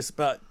be serious,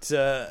 but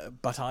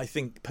I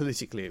think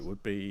politically it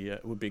would be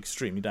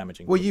extremely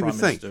damaging. Well, for you the would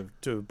Prime think Minister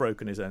to have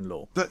broken his own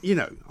law. But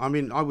I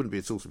mean, I wouldn't be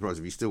at all surprised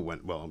if he still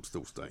went, well, I'm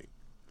still staying.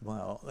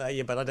 Well,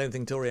 but I don't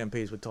think Tory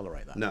MPs would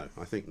tolerate that. No,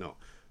 I think not.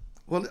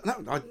 Well,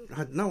 I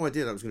had no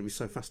idea that was going to be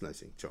so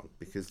fascinating, John,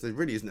 because there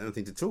really isn't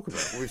anything to talk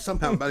about. We've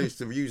somehow managed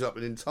to use up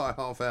an entire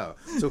half hour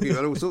talking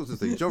about all sorts of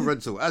things. John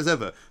Rentoul, as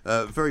ever,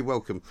 very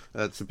welcome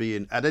to be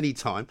in at any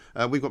time.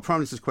 We've got Prime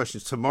Minister's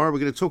questions tomorrow. We're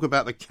going to talk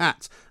about the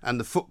cat and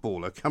the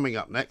footballer coming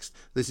up next.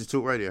 This is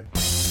Talk Radio.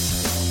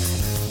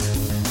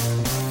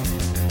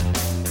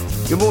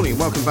 Good morning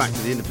and welcome back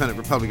to the Independent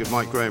Republic of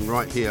Mike Graham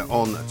right here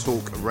on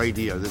Talk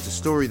Radio. There's a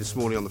story this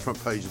morning on the front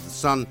page of The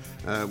Sun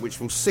which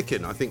will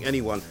sicken, I think,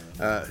 anyone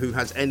who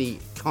has any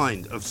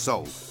kind of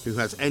soul, who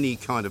has any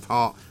kind of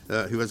heart,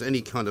 who has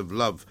any kind of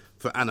love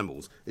for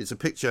animals. It's a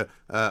picture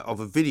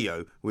of a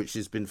video which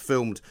has been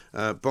filmed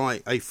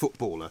by a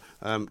footballer.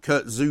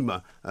 Kurt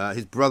Zouma,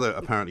 his brother,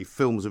 apparently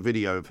films a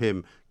video of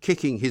him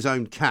kicking his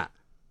own cat,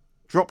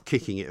 drop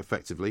kicking it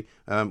effectively.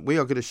 We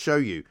are going to show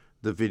you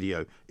the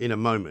video in a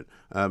moment,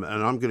 and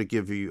I'm going to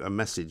give you a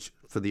message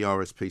for the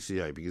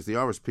RSPCA, because the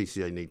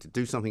RSPCA need to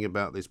do something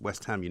about this.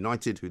 West Ham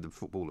United, who the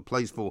footballer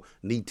plays for,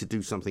 need to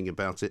do something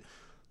about it.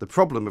 The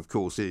problem, of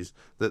course, is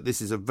that this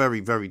is a very,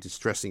 very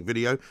distressing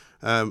video.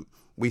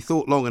 We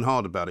thought long and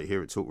hard about it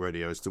here at Talk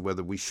Radio as to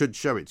whether we should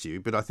show it to you,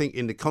 but I think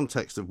in the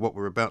context of what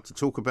we're about to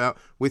talk about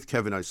with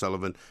Kevin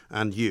O'Sullivan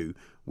and you,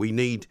 we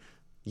need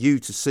you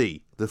to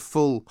see the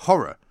full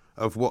horror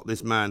of what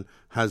this man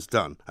has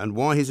done and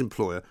why his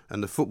employer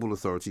and the football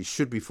authorities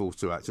should be forced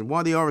to act, and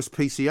why the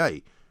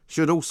RSPCA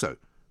should also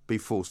be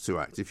forced to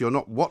act. If you're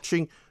not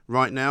watching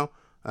right now,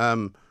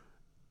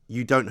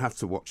 you don't have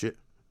to watch it.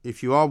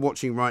 If you are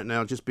watching right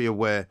now, just be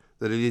aware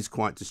that it is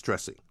quite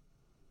distressing.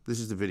 This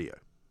is the video.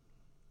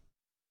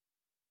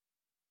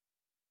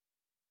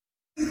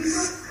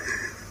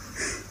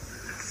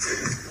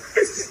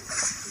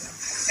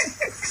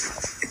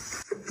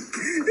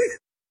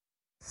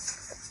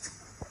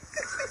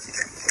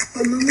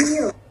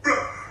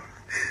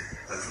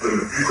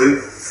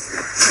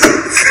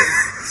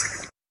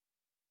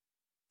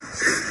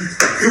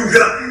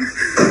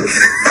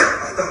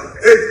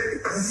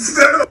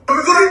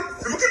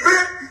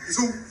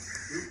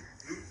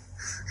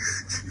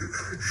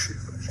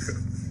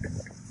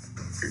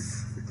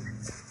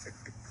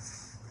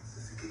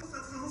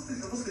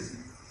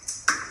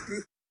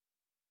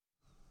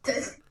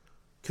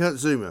 Kurt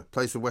Zouma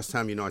plays for West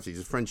Ham United. He's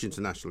a French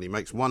international. He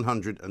makes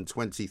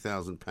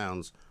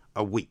 £120,000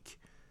 a week.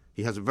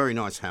 He has a very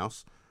nice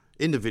house.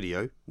 In the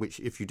video,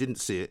 which if you didn't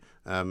see it,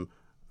 I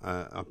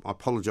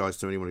apologise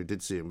to anyone who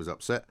did see it and was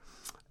upset.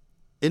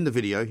 In the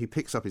video, he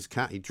picks up his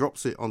cat, he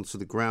drops it onto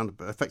the ground,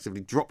 but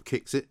effectively drop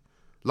kicks it,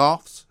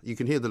 laughs. You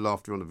can hear the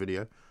laughter on the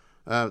video.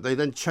 They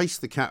then chase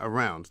the cat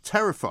around,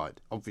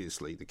 terrified,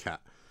 obviously, the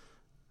cat,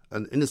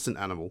 an innocent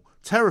animal,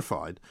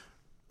 terrified.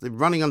 They're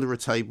running under a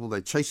table,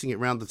 they're chasing it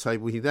around the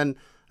table. He then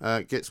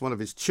gets one of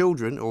his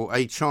children, or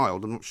a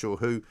child, I'm not sure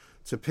who,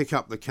 to pick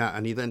up the cat,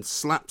 and he then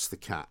slaps the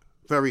cat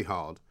very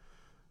hard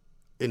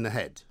in the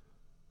head.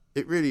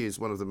 It really is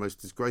one of the most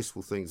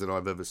disgraceful things that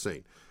I've ever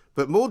seen.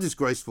 But more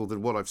disgraceful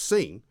than what I've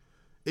seen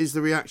is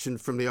the reaction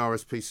from the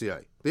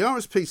RSPCA. The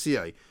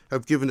RSPCA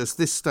have given us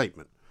this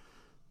statement.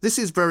 This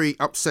is very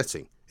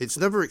upsetting. It's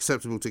never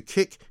acceptable to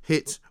kick,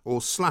 hit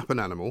or slap an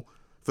animal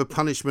for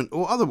punishment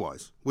or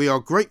otherwise. We are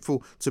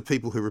grateful to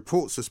people who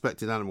report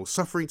suspected animal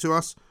suffering to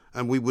us,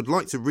 and we would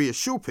like to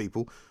reassure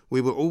people we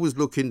will always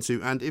look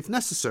into and, if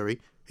necessary,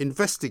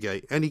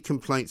 investigate any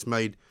complaints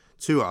made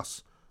to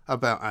us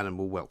about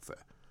animal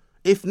welfare.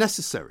 If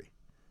necessary.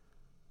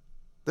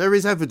 There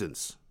is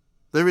evidence.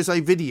 There is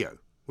a video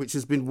which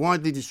has been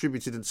widely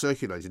distributed and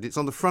circulated. It's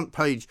on the front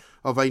page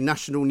of a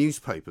national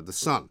newspaper, The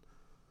Sun.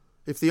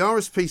 If the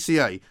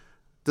RSPCA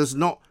does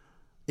not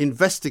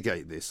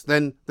investigate this,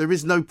 then there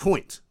is no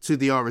point to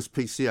the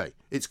RSPCA.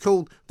 It's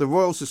called the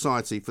Royal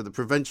Society for the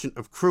Prevention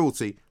of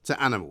Cruelty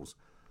to Animals.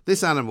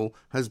 This animal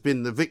has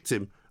been the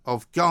victim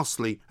of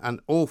ghastly and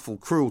awful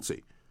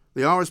cruelty.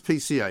 The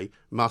RSPCA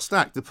must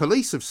act. The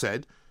police have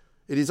said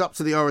it is up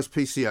to the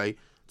RSPCA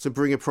to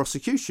bring a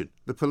prosecution.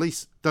 The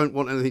police don't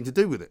want anything to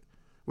do with it,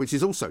 which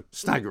is also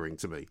staggering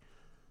to me.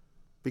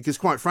 Because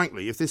quite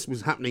frankly, if this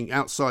was happening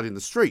outside in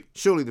the street,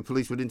 surely the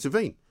police would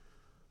intervene.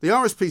 The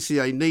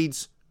RSPCA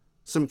needs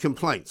some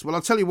complaints. Well,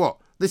 I'll tell you what,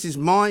 this is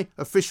my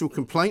official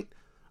complaint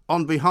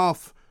on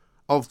behalf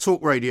of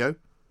Talk Radio.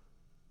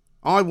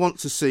 I want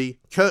to see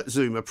Kurt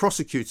Zouma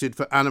prosecuted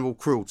for animal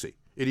cruelty.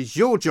 It is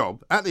your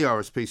job at the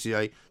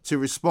RSPCA to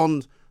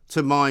respond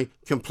to my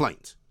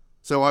complaint.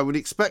 So I would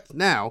expect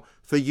now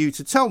for you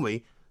to tell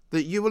me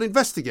that you will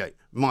investigate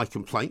my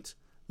complaint.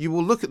 You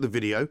will look at the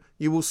video,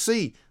 you will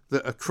see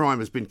that a crime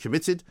has been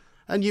committed,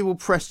 and you will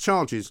press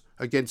charges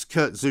against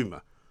Kurt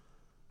Zouma,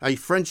 a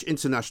French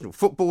international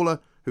footballer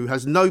who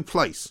has no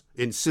place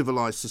in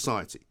civilised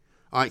society.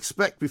 I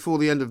expect before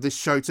the end of this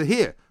show to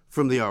hear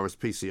from the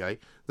RSPCA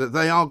that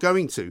they are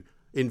going to,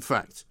 in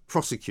fact,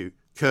 prosecute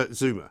Kurt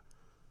Zouma.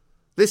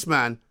 This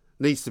man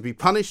needs to be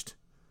punished.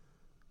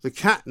 The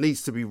cat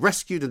needs to be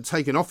rescued and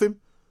taken off him.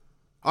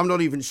 I'm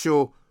not even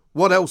sure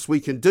what else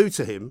we can do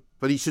to him,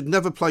 but he should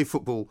never play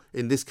football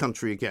in this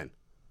country again.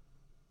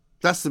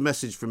 That's the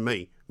message from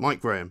me,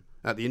 Mike Graham,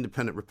 at the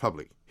Independent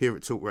Republic, here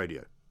at Talk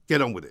Radio.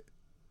 Get on with it.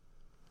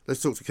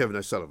 Let's talk to Kevin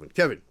O'Sullivan.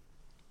 Kevin.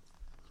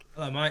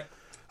 Hello, Mike.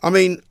 I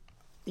mean,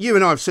 you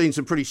and I have seen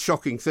some pretty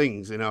shocking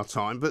things in our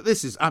time, but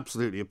this is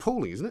absolutely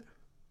appalling, isn't it?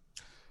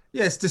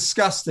 Yeah, it's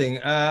disgusting.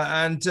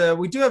 And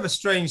we do have a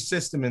strange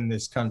system in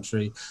this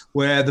country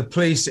where the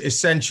police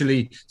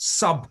essentially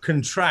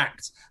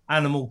subcontract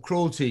animal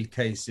cruelty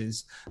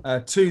cases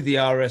to the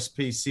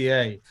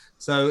RSPCA.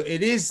 So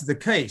it is the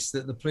case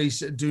that the police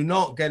do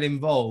not get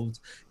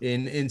involved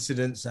in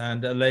incidents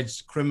and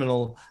alleged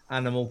criminal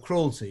animal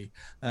cruelty.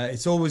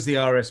 It's always the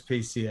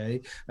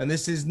RSPCA. And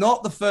this is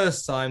not the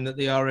first time that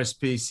the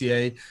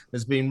RSPCA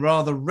has been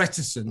rather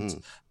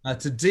reticent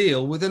to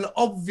deal with an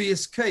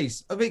obvious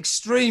case of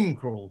extreme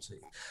cruelty.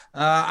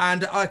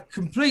 And I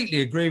completely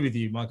agree with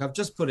you, Mike. I've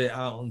just put it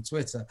out on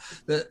Twitter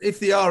that if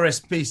the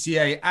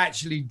RSPCA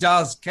actually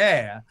does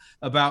care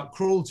about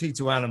cruelty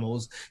to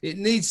animals, it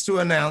needs to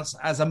announce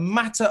as a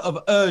matter of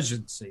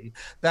urgency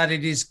that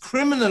it is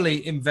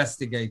criminally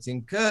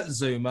investigating Kurt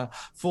Zouma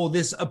for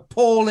this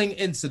appalling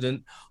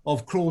incident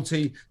of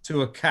cruelty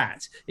to a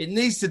cat. It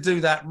needs to do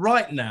that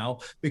right now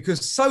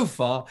because so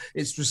far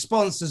its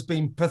response has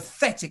been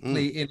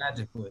pathetically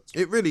inadequate.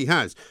 It really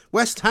has.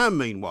 West Ham,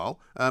 meanwhile,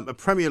 a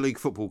Premier League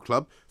football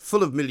club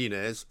full of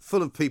millionaires,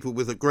 full of people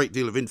with a great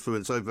deal of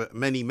influence over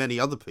many, many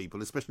other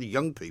people, especially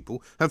young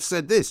people, have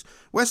said this.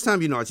 West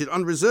Ham United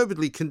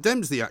unreservedly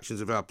condemns the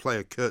actions of our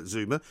player Kurt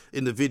Zouma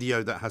in the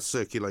video that has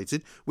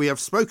circulated. We have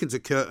spoken to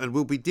Kurt and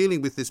will be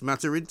dealing with this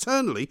matter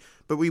internally,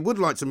 but we would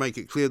like to make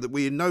it clear that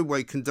we in no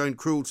way condone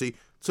cruelty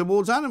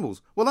towards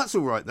animals. Well, that's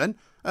all right then.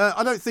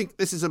 I don't think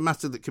this is a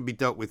matter that can be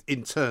dealt with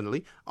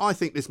internally. I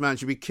think this man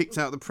should be kicked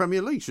out of the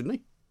Premier League, shouldn't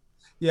he?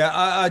 Yeah,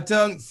 I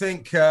don't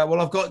think... well,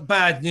 I've got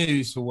bad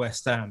news for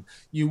West Ham.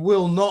 You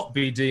will not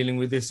be dealing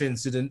with this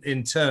incident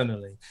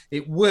internally.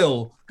 It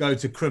will go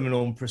to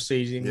criminal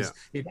proceedings.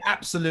 Yeah. It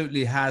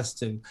absolutely has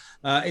to.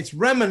 It's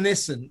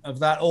reminiscent of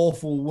that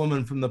awful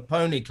woman from the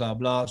Pony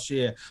Club last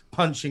year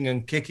punching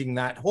and kicking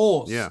that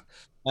horse. Yeah.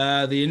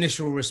 The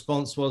initial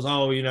response was,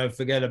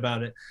 forget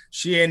about it.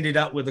 She ended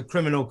up with a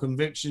criminal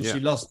conviction. Yeah. She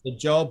lost her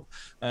job.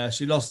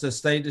 She lost her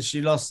status.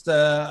 She lost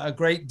a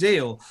great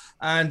deal.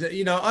 And,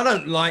 I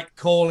don't like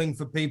calling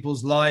for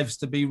people's lives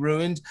to be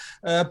ruined,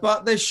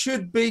 but there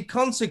should be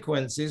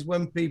consequences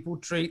when people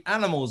treat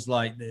animals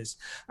like this.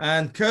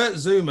 And Kurt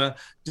Zouma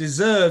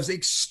deserves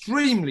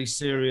extremely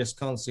serious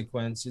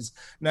consequences.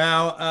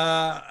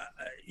 Now,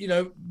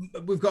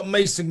 we've got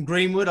Mason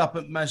Greenwood up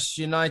at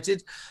Manchester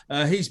United.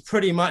 He's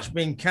pretty much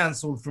been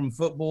cancelled from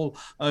football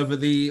over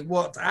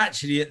what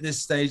actually at this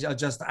stage are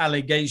just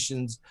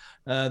allegations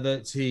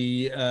that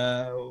he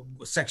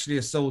sexually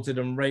assaulted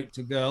and raped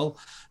a girl.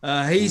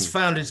 He's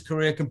found his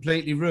career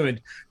completely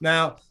ruined.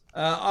 Now,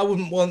 I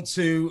wouldn't want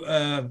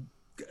to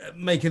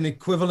make an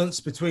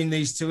equivalence between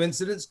these two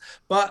incidents,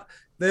 but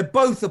they're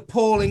both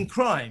appalling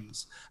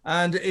crimes.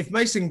 And if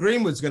Mason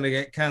Greenwood's going to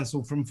get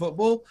cancelled from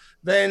football,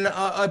 then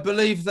I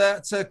believe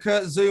that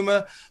Kurt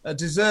Zouma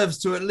deserves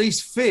to at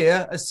least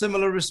fear a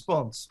similar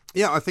response.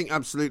 Yeah, I think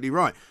absolutely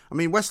right. I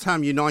mean, West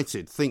Ham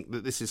United think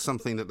that this is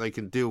something that they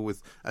can deal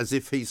with as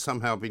if he's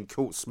somehow been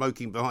caught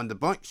smoking behind the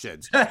bike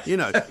sheds.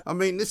 I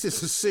mean, this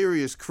is a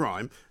serious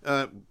crime.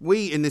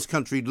 We in this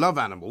country love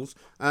animals,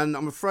 and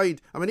I'm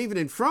afraid, even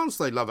in France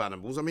they love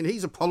animals. I mean,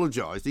 he's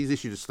apologised. He's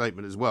issued a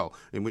statement as well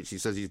in which he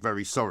says he's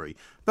very sorry.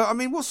 But,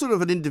 what sort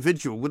of an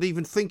individual would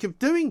even think of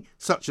doing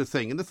such a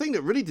thing? And the thing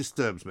that really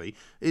disturbs me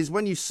is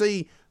when you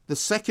see the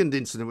second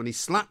incident when he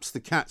slaps the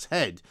cat's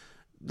head,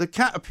 the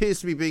cat appears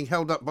to be being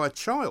held up by a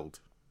child.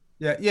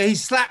 Yeah, he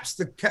slaps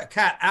the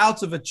cat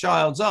out of a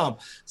child's arm.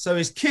 So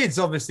his kids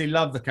obviously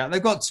love the cat.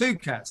 They've got two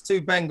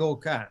Bengal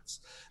cats.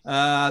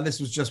 This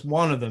was just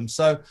one of them.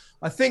 So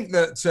I think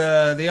that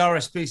the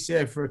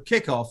RSPCA for a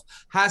kickoff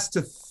has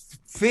to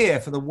fear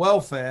for the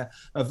welfare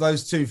of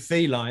those two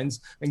felines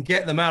and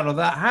get them out of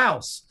that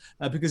house.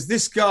 Because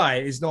this guy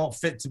is not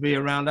fit to be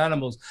around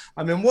animals.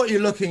 What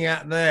you're looking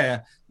at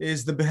there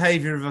is the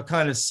behavior of a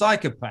kind of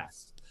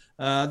psychopath.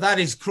 That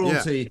is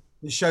cruelty. Yeah.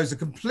 It shows a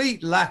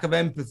complete lack of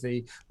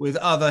empathy with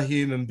other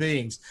human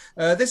beings.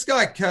 This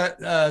guy, Kurt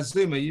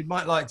Zouma, you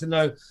might like to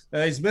know,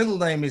 his middle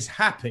name is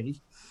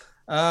Happy.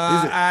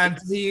 And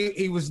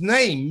he was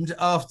named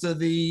after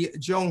the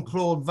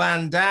Jean-Claude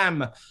Van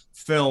Damme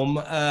film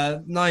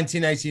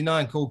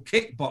 1989 called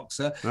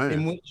Kickboxer,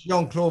 in which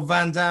Jean-Claude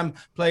Van Damme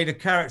played a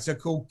character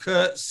called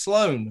Kurt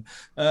Sloan.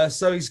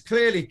 So he's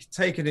clearly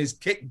taken his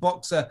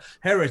kickboxer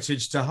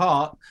heritage to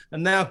heart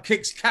and now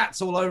kicks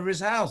cats all over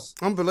his house.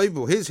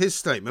 Unbelievable. Here's his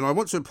statement. I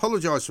want to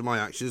apologise for my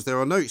actions. There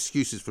are no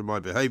excuses for my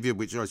behaviour,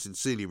 which I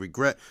sincerely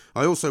regret.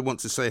 I also want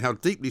to say how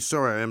deeply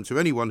sorry I am to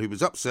anyone who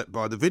was upset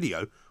by the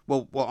video.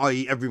 Well,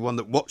 i.e. everyone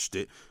that watched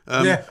it.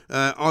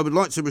 I would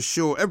like to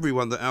assure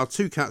everyone that our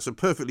two cats are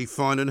perfectly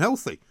fine and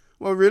healthy.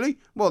 Well, really?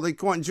 Well, they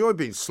quite enjoy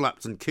being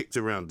slapped and kicked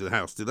around the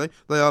house, do they?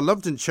 They are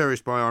loved and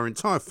cherished by our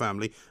entire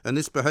family, and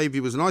this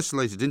behaviour was an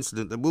isolated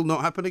incident that will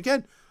not happen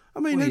again. I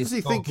mean, who does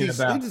he think he's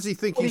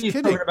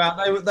kidding?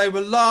 They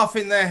were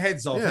laughing their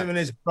heads off, him and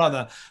his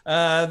brother.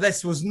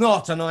 This was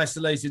not an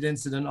isolated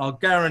incident. I'll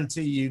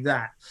guarantee you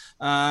that.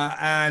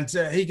 And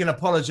he can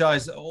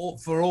apologise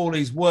for all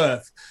he's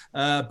worth.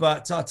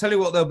 But I'll tell you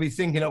what they'll be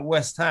thinking at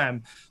West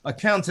Ham. I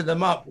counted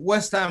them up.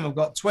 West Ham have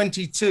got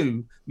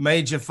 22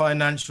 major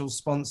financial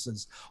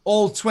sponsors.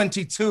 All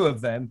 22 of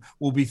them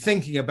will be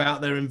thinking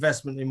about their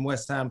investment in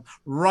West Ham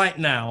right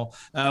now.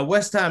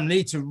 West Ham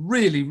need to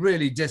really,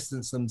 really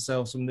distance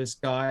themselves from this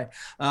guy.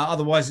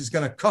 Otherwise, it's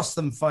going to cost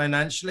them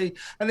financially,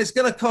 and it's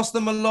going to cost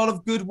them a lot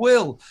of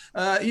goodwill.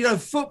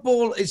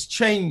 Football is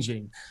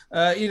changing.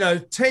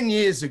 10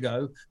 years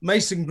ago,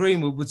 Mason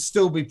Greenwood would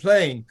still be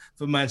playing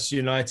for Manchester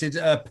United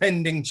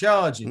pending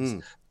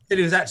charges. If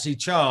he was actually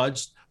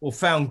charged or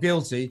found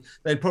guilty,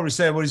 they'd probably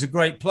say, well, he's a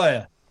great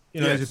player.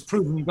 He's a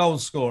proven goal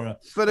scorer.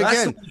 But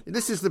again,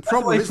 this is the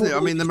problem, isn't it? I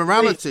mean, the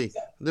morality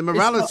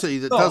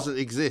that doesn't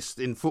exist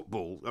in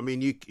football. I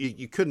mean, you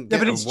couldn't get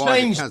but it's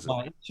changed.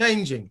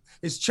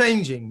 It's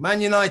changing.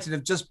 Man United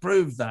have just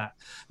proved that.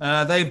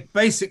 They've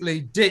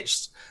basically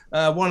ditched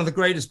one of the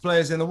greatest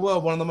players in the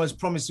world, one of the most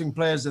promising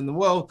players in the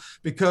world,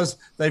 because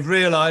they've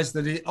realised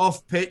that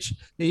off pitch,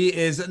 he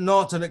is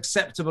not an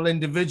acceptable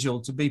individual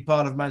to be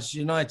part of Manchester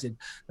United.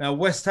 Now,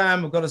 West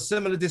Ham have got a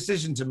similar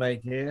decision to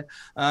make here.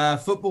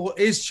 Football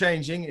is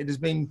changing. It has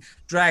been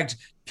dragged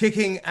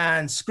kicking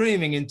and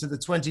screaming into the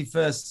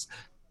 21st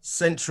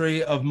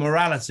century of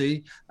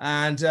morality.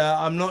 And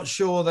I'm not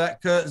sure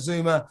that Kurt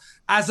Zouma,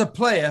 as a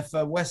player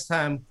for West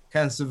Ham,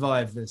 can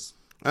survive this.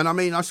 And I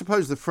mean, I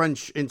suppose the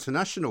French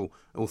international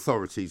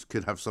authorities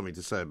could have something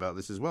to say about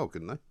this as well,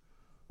 couldn't they?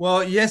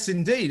 Well, yes,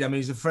 indeed. I mean,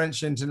 he's a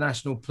French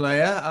international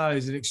player.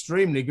 He's an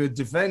extremely good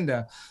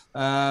defender.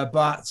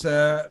 But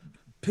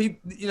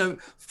people,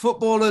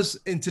 footballers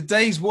in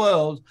today's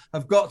world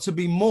have got to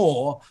be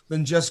more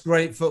than just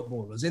great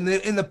footballers. In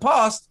the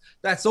past,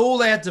 that's all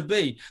they had to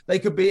be. They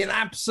could be an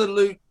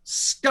absolute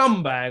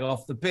scumbag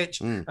off the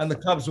pitch, and the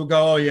clubs will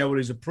go, oh yeah, well,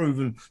 he's a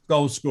proven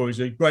goal scorer, he's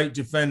a great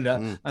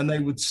defender, and they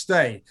would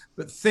stay.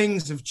 But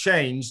things have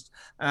changed,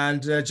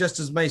 and just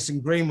as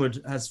Mason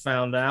Greenwood has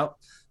found out,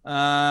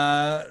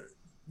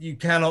 you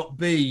cannot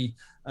be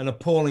an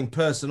appalling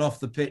person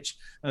off the pitch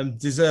and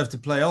deserve to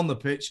play on the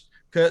pitch.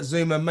 Kurt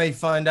Zouma may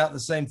find out the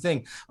same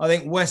thing. I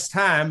think West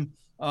Ham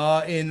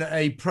are in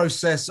a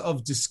process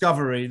of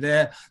discovery.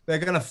 They're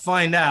going to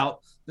find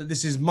out that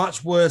this is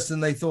much worse than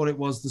they thought it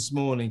was this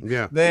morning.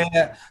 Yeah.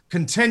 Their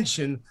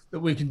contention that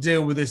we can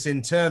deal with this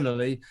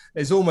internally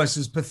is almost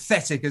as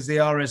pathetic as the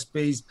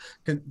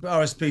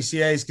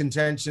RSPCA's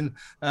contention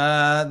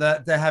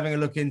that they're having a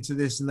look into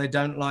this and they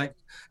don't like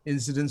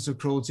incidents of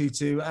cruelty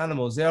to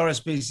animals. The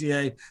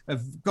RSPCA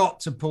have got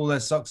to pull their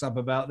socks up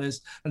about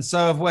this, and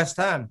so have West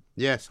Ham.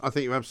 Yes, I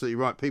think you're absolutely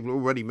right. People are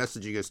already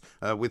messaging us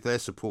with their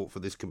support for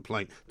this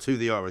complaint to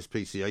the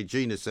RSPCA.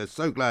 Gina says,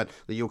 so glad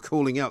that you're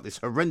calling out this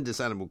horrendous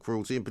animal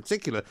cruelty, in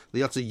particular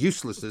the utter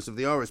uselessness of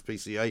the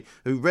RSPCA,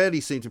 who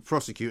rarely seem to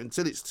prosecute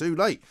until it's too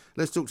late.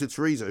 Let's talk to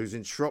Teresa, who's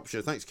in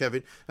Shropshire. Thanks,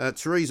 Kevin.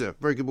 Teresa,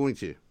 very good morning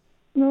to you.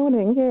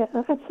 Morning, yeah,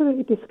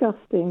 absolutely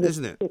disgusting.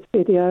 Isn't it? This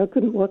video, I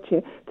couldn't watch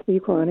it, to be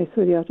quite honest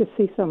with you. I just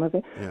see some of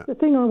it. Yeah. The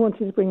thing I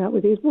wanted to bring up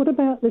with you is, what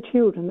about the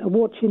children that are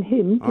watching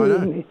him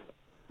doing this?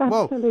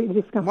 Absolutely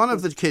disgusting. One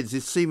of the kids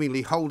is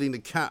seemingly holding the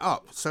cat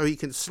up so he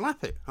can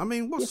slap it. I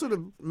mean, what sort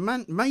of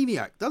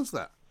maniac does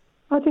that?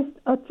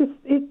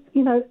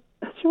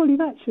 Surely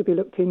that should be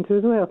looked into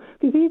as well,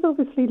 because he's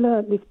obviously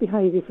learnt this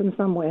behaviour from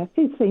somewhere.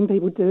 He's seen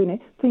people doing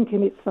it,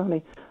 thinking it's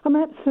funny. I'm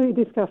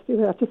absolutely disgusted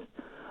with it.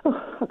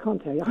 I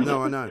can't tell you.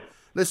 No, I know.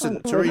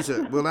 Listen,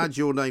 Teresa, we'll add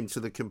your name to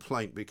the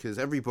complaint, because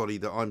everybody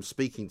that I'm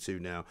speaking to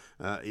now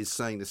is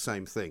saying the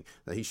same thing,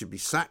 that he should be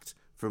sacked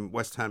from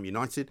West Ham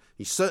United.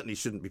 He certainly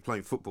shouldn't be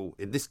playing football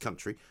in this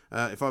country.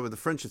 If I were the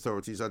French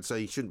authorities, I'd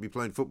say he shouldn't be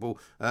playing football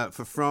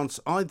for France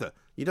either.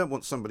 You don't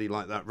want somebody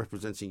like that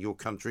representing your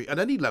country at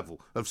any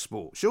level of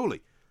sport,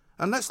 surely.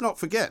 And let's not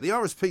forget, the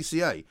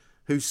RSPCA,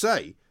 who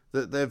say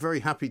that they're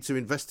very happy to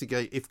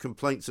investigate if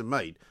complaints are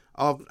made,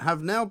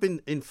 have now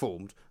been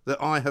informed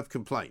that I have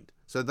complained.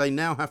 So they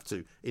now have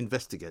to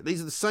investigate.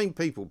 These are the same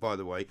people, by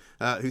the way,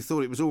 who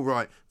thought it was all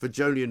right for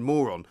Jolyon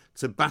Moron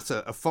to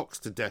batter a fox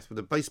to death with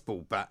a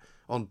baseball bat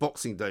on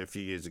Boxing Day a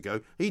few years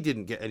ago. He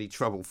didn't get any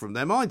trouble from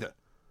them either,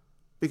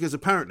 because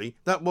apparently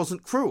that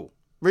wasn't cruel.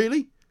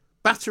 Really?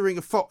 Battering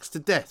a fox to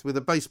death with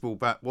a baseball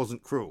bat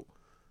wasn't cruel.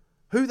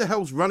 Who the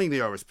hell's running the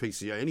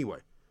RSPCA anyway?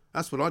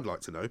 That's what I'd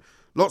like to know.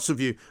 Lots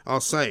of you are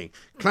saying,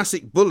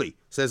 classic bully,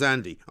 says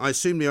Andy. I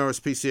assume the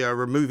RSPCA are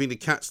removing the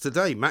cats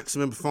today.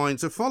 Maximum fine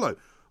to follow.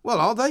 Well,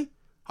 are they?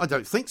 I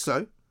don't think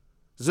so.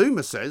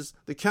 Zouma says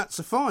the cats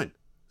are fine.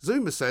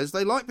 Zouma says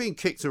they like being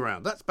kicked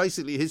around. That's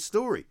basically his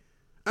story.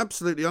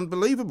 Absolutely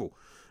unbelievable.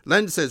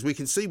 Len says we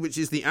can see which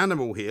is the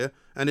animal here,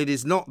 and it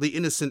is not the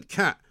innocent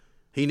cat.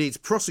 He needs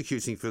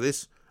prosecuting for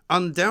this,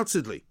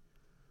 undoubtedly.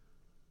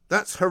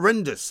 That's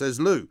horrendous,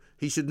 says Lou.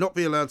 He should not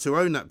be allowed to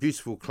own that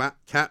beautiful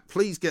cat.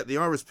 Please get the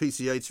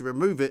RSPCA to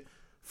remove it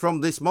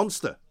from this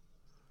monster.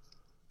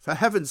 For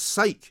heaven's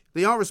sake,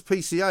 the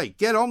RSPCA,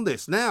 get on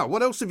this now.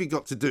 What else have you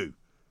got to do?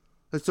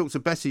 Let's talk to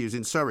Betty, who's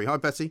in Surrey. Hi,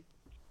 Betty.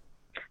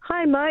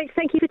 Hi, Mike.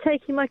 Thank you for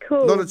taking my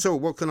call. Not at all.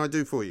 What can I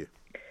do for you?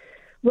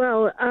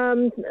 Well,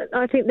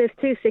 I think there's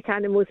 2 sick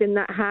animals in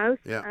that house,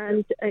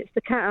 and it's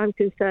the cat I'm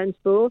concerned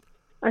for.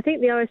 I think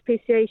the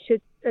RSPCA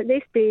should at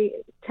least be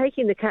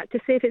taking the cat to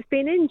see if it's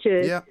been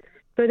injured. Yeah.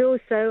 But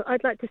also,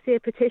 I'd like to see a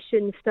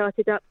petition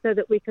started up so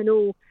that we can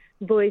all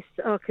voice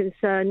our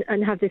concern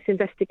and have this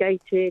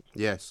investigated.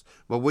 Yes.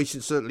 Well, we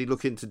should certainly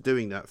look into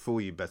doing that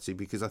for you, Betty,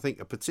 because I think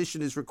a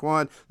petition is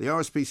required. The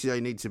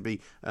RSPCA need to be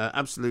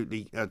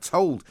absolutely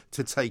told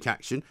to take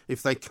action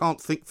if they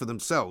can't think for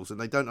themselves and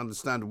they don't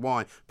understand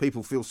why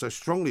people feel so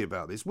strongly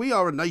about this. We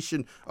are a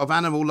nation of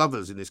animal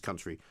lovers in this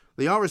country.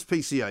 The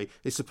RSPCA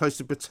is supposed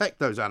to protect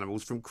those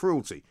animals from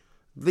cruelty.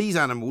 These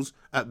animals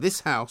at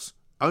this house,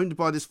 owned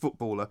by this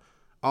footballer,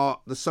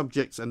 are the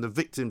subjects and the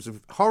victims of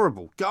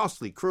horrible,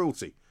 ghastly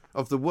cruelty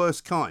of the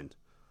worst kind.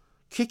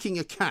 Kicking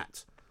a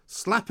cat,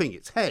 slapping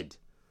its head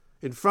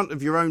in front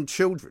of your own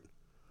children.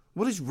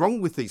 What is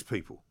wrong with these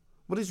people?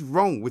 What is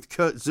wrong with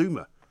Kurt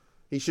Zouma?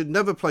 He should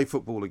never play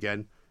football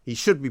again. He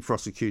should be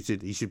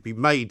prosecuted. He should be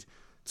made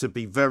to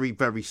be very,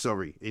 very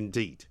sorry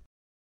indeed.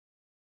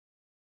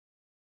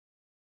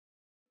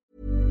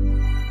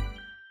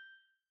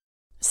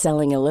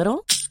 Selling a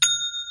little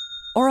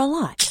or a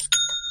lot?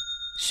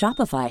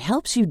 Shopify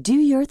helps you do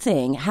your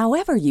thing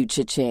however you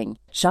cha-ching.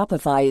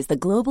 Shopify is the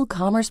global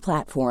commerce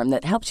platform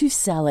that helps you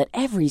sell at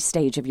every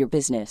stage of your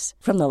business.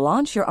 From the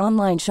launch your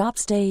online shop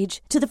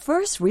stage to the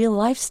first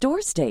real-life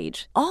store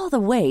stage, all the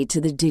way to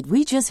the did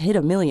we just hit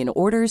a million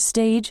orders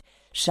stage.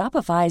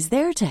 Shopify is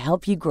there to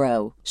help you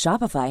grow.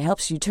 Shopify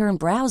helps you turn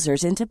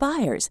browsers into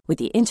buyers with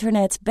the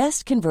internet's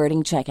best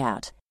converting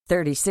checkout.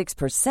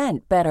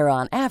 36% better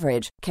on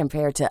average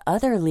compared to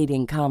other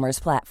leading commerce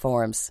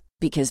platforms.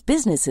 Because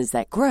businesses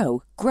that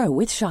grow, grow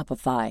with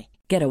Shopify.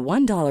 Get a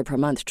 $1 per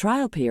month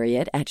trial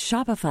period at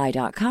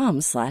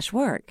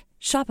shopify.com/work.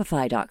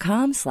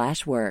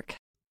 Shopify.com/work.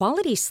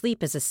 Quality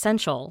sleep is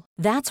essential.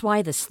 That's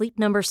why the Sleep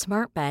Number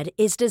Smart Bed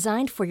is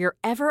designed for your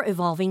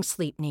ever-evolving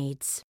sleep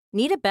needs.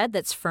 Need a bed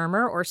that's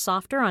firmer or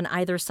softer on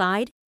either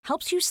side?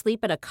 Helps you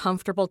sleep at a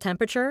comfortable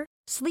temperature?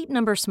 Sleep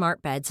Number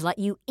Smart Beds let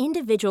you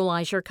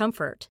individualize your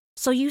comfort,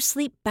 so you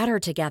sleep better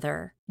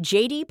together.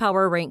 J.D.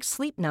 Power ranks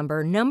Sleep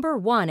Number number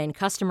 1 in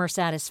customer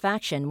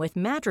satisfaction with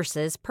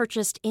mattresses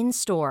purchased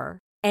in-store.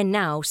 And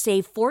now,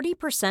 save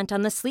 40%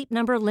 on the Sleep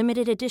Number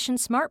Limited Edition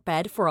Smart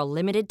Bed for a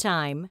limited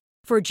time.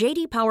 For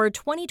J.D. Power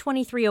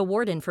 2023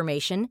 award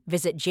information,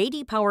 visit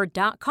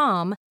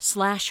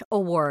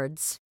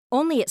jdpower.com/awards.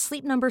 Only at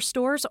Sleep Number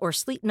stores or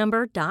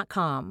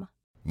sleepnumber.com.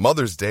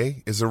 Mother's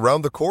Day is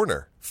around the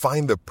corner.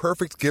 Find the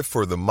perfect gift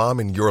for the mom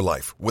in your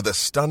life with a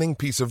stunning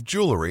piece of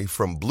jewelry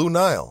from Blue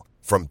Nile.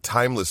 From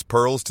timeless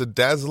pearls to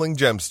dazzling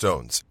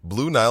gemstones,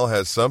 Blue Nile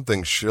has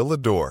something she'll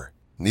adore.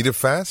 Need it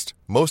fast?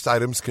 Most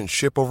items can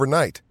ship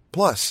overnight.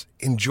 Plus,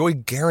 enjoy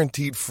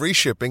guaranteed free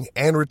shipping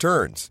and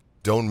returns.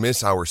 Don't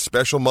miss our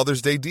special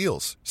Mother's Day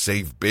deals.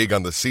 Save big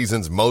on the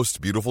season's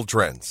most beautiful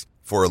trends.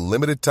 For a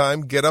limited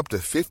time, get up to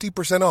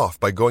 50% off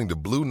by going to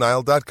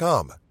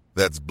BlueNile.com.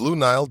 That's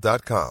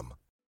BlueNile.com.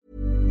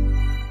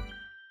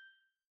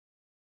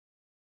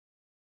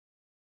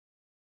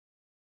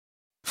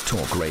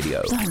 Talk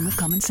Radio. The home of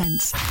common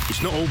sense.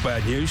 It's not all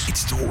bad news.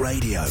 It's Talk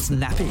Radio.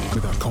 Snappy.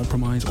 Without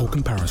compromise or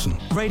comparison.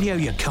 Radio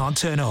you can't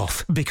turn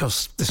off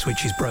because the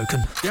switch is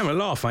broken. You have a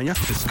laugh, ain't you?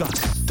 Discuss,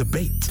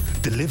 debate,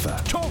 deliver.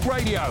 Talk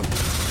Radio.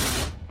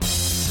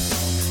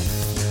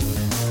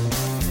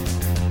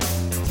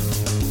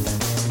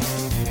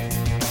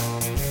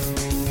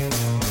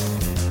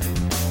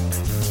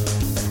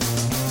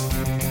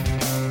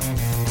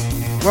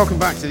 Welcome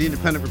back to the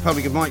Independent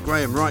Republic of Mike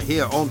Graham right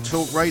here on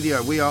Talk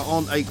Radio. We are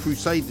on a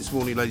crusade this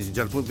morning, ladies and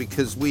gentlemen,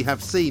 because we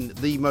have seen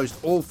the most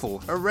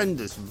awful,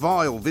 horrendous,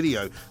 vile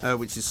video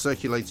which is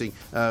circulating,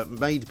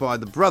 made by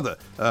the brother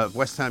of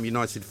West Ham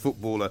United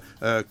footballer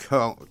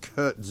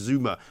Kurt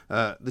Zouma.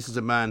 This is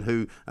a man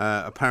who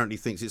apparently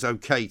thinks it's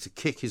okay to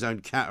kick his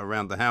own cat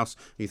around the house.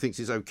 He thinks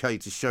it's okay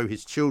to show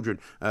his children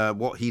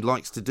what he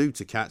likes to do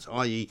to cats,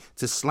 i.e.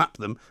 to slap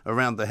them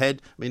around the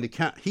head. I mean, the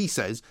cat, he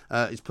says,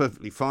 is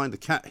perfectly fine. The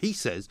cat, he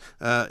says,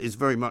 is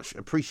very much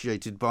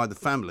appreciated by the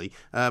family,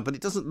 but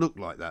it doesn't look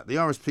like that. The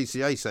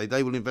RSPCA say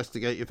they will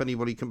investigate if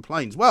anybody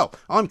complains. Well,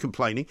 I'm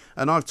complaining,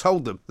 and I've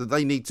told them that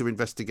they need to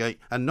investigate,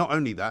 and not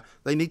only that,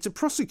 they need to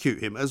prosecute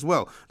him as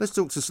well. Let's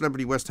talk to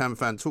celebrity West Ham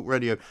fan, Talk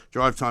Radio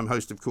Drive Time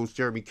host, of course,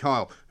 Jeremy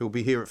Kyle, who will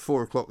be here at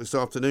 4 o'clock this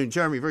afternoon.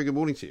 Jeremy, very good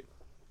morning to you.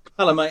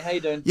 Hello, mate. How you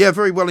doing? Yeah,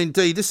 very well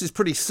indeed. This is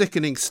pretty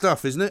sickening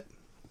stuff, isn't it?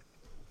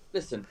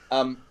 Listen,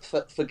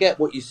 forget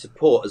what you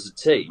support as a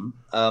team.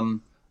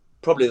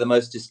 Probably the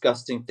most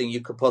disgusting thing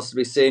you could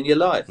possibly see in your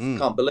life.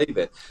 Can't believe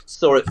it.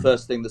 Saw it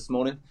first thing this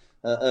morning.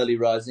 Early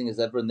rising as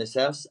ever in this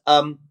house.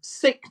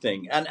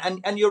 Sickening.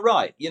 And you're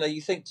right. You know,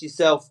 you think to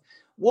yourself,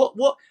 what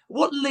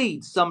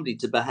leads somebody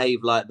to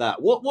behave like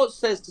that? What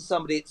says to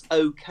somebody it's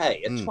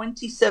okay? A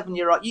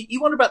 27-year-old.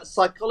 You wonder about the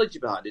psychology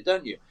behind it,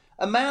 don't you?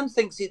 A man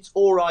thinks it's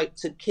all right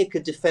to kick a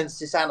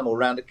defenceless animal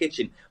around a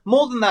kitchen.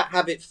 More than that,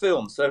 have it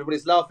filmed so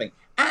everybody's laughing.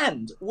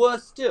 And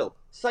worse still,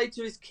 say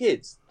to his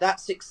kids,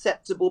 that's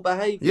acceptable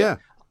behaviour. Yeah.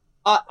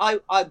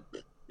 I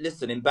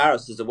listen,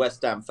 embarrassed as a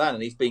West Ham fan,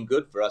 and he's been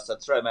good for us.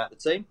 I'd throw him out of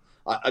the team.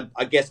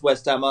 I guess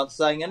West Ham aren't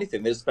saying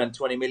anything. They've spent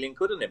 20 million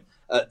quid on him.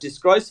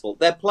 Disgraceful.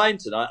 They're playing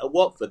tonight at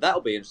Watford.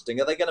 That'll be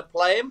interesting. Are they going to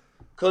play him?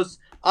 Because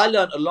I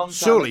learnt a long time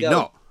Surely ago.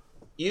 not.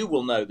 You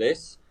will know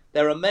this.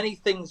 There are many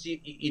things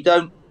you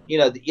don't,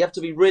 that you have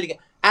to be really...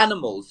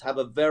 Animals have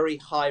a very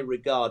high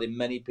regard in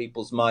many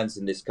people's minds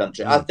in this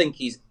country. I think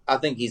he's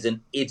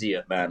an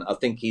idiot, man. I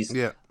think he's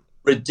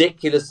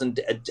ridiculous and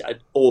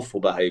awful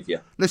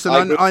behaviour.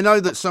 Listen, I know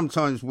that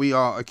sometimes we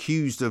are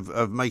accused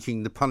of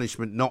making the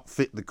punishment not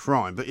fit the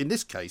crime, but in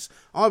this case,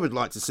 I would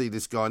like to see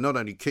this guy not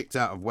only kicked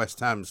out of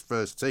West Ham's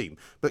first team,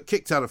 but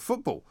kicked out of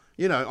football.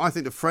 I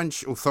think the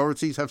French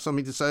authorities have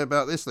something to say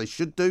about this. They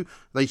should do.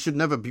 They should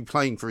never be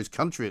playing for his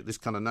country at this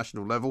kind of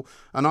national level.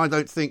 And I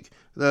don't think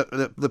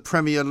that the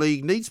Premier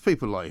League needs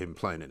people like him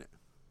playing in it.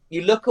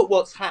 You look at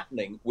what's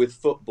happening with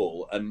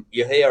football and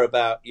you hear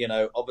about,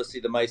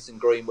 obviously the Mason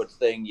Greenwood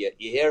thing. You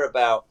hear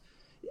about,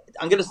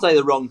 I'm going to say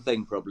the wrong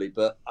thing probably,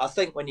 but I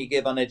think when you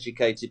give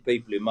uneducated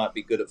people who might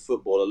be good at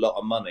football a lot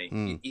of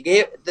money, you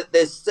hear that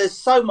there's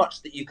so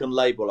much that you can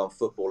label on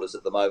footballers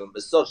at the moment,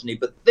 misogyny.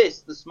 But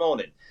this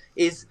morning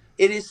is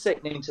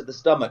sickening to the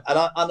stomach. And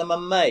I'm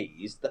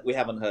amazed that we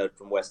haven't heard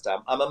from West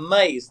Ham. I'm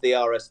amazed the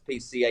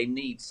RSPCA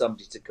needs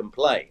somebody to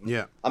complain.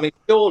 Yeah. I mean,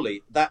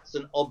 surely that's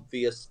an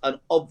obvious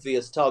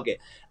target.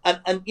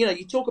 And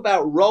you talk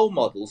about role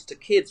models to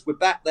kids. We're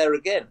back there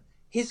again.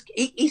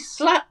 He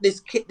slapped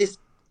this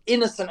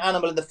innocent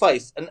animal in the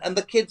face, and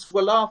the kids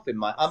were laughing,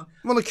 mate.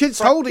 Well, the kid's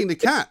holding the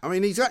cat. I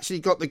mean, he's actually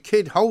got the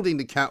kid holding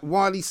the cat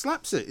while he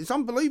slaps it. It's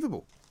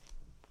unbelievable.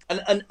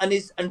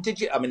 And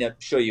did you? I mean, I'm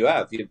sure you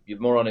have. You're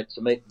more on it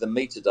than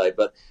me today.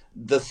 But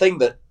the thing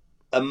that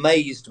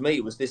amazed me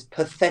was this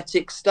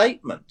pathetic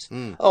statement.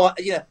 Oh,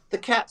 the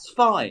cat's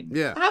fine.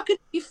 Yeah. How could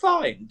he be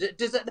fine?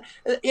 Does that?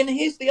 And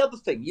here's the other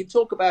thing. You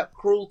talk about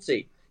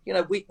cruelty.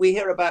 We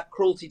hear about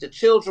cruelty to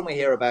children. We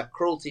hear about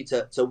cruelty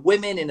to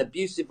women in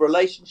abusive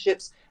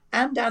relationships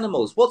and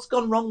animals. What's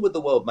gone wrong with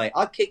the world, mate?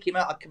 I kick him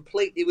out. I'm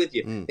completely with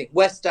you. I think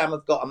West Ham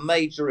have got a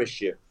major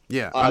issue.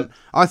 Yeah,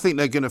 I think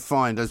they're going to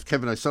find, as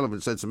Kevin O'Sullivan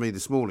said to me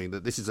this morning,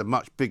 that this is a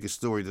much bigger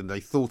story than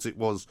they thought it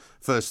was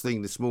first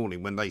thing this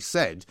morning when they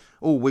said,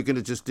 we're going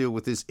to just deal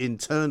with this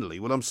internally.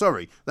 Well, I'm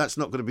sorry, that's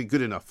not going to be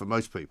good enough for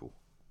most people.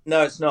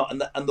 No, it's not.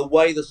 And the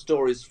way the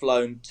story's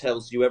flown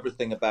tells you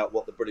everything about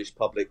what the British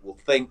public will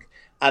think.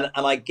 And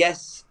I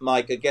guess,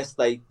 Mike,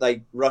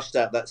 they rushed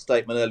out that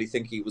statement early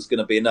thinking it was going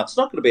to be enough. It's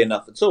not going to be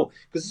enough at all,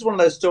 because it's one of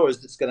those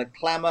stories that's going to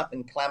clamour,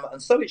 and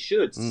so it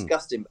should. It's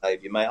disgusting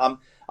behaviour, mate. I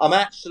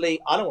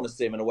don't want to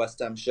see him in a West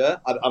Ham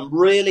shirt. I'm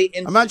really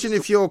interested. Imagine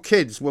if your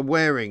kids were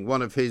wearing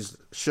one of his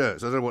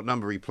shirts. I don't know what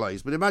number he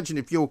plays, but imagine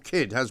if your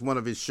kid has one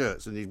of his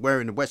shirts and he's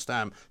wearing a West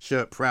Ham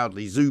shirt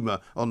proudly,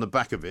 Zouma on the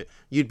back of it.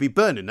 You'd be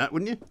burning that,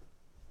 wouldn't you?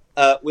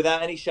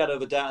 Without any shadow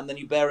of a doubt. And then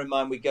you bear in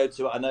mind, we go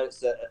to, I know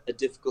it's a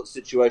difficult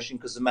situation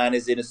because the man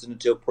is innocent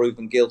until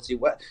proven guilty.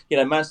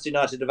 Manchester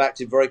United have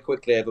acted very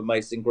quickly over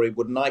Mason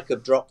Greenwood. Nike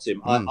have dropped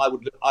him. I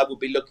would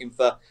be looking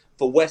for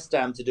West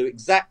Ham to do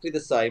exactly the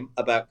same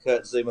about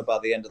Kurt Zouma by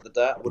the end of the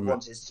day. I would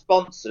want his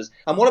sponsors.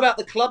 And what about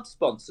the club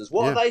sponsors?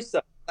 What are they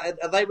saying?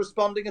 Are they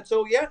responding at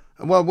all yet?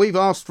 Well, we've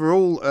asked for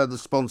all the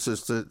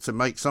sponsors to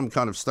make some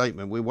kind of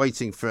statement. We're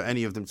waiting for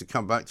any of them to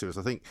come back to us.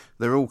 I think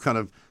they're all kind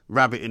of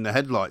rabbit in the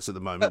headlights at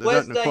the moment. They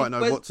don't quite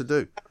know what to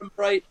do.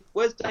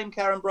 Where's Dame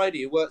Karen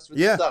Brady, who works with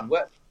the Sun?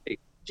 She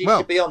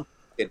should be on.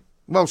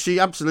 Well, she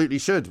absolutely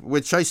should.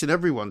 We're chasing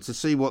everyone to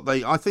see what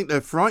I think they're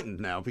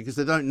frightened now because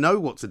they don't know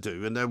what to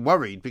do, and they're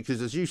worried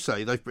because, as you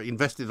say, they've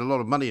invested a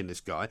lot of money in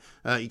this guy.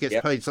 He gets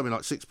paid something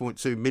like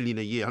 6.2 million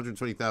a year,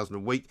 120,000 a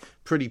week.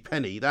 Pretty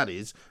penny, that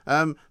is.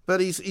 But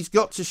he's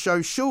got to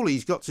show. Surely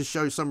he's got to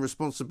show some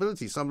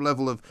responsibility, some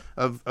level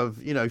of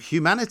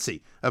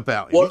humanity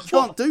about him. He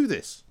can't do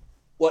this.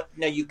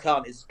 No, you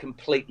can't. It's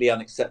completely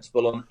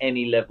unacceptable on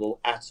any level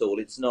at all.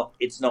 It's not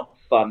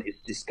fun. It's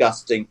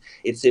disgusting.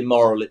 It's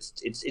immoral.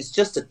 It's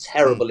just a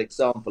terrible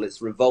example.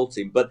 It's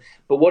revolting. But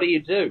what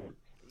do?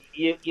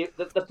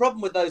 The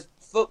problem with those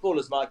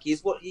footballers, Mikey,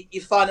 is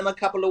you fine them a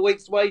couple of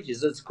weeks'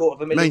 wages. That's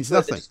 $250,000. Means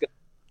nothing.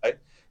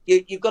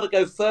 You've got to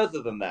go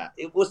further than that.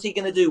 What's he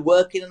going to do?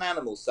 Work in an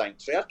animal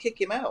sanctuary? I'd kick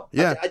him out.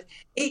 Yeah.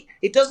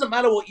 It doesn't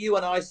matter what you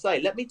and I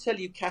say. Let me tell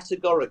you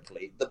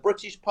categorically, the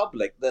British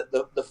public,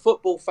 the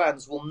football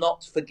fans will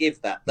not forgive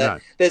that. No.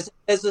 There's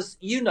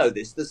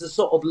a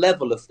sort of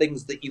level of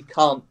things that you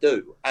can't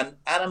do. And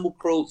animal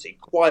cruelty,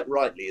 quite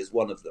rightly, is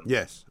one of them.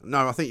 Yes.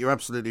 No, I think you're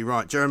absolutely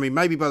right. Jeremy,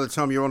 maybe by the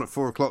time you're on at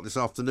 4:00 this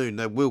afternoon,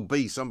 there will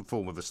be some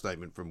form of a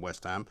statement from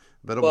West Ham.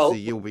 But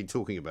obviously you'll be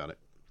talking about it.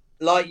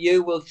 Like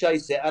you, will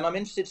chase it. And I'm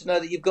interested to know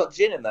that you've got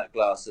gin in that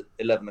glass at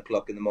 11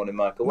 o'clock in the morning,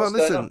 Michael. What's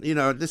going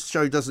on? This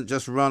show doesn't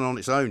just run on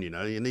its own,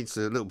 It needs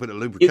a little bit of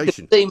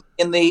lubrication. You can see me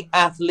in the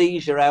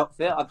athleisure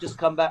outfit. I've just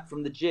come back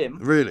from the gym.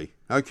 Really?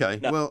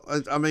 Okay. No.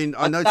 Well, I mean,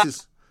 I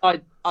noticed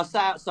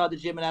outside the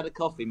gym and had a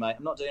coffee, mate.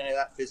 I'm not doing any of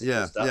that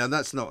physical stuff. Yeah,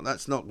 that's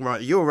not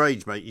right. At your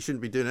age, mate, you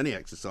shouldn't be doing any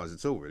exercise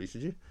at all, really,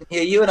 should you?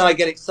 Yeah, you and I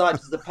get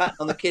excited to the pat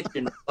on the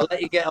kitchen. I'll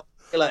let you get on.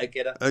 See you later,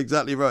 kiddo.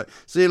 Exactly right.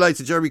 See you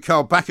later, Jeremy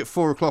Kyle, back at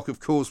 4 o'clock, of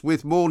course,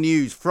 with more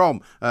news from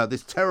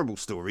this terrible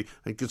story,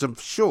 because I'm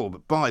sure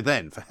that by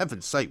then, for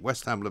heaven's sake,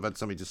 West Ham will have had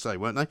something to say,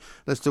 won't they?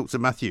 Let's talk to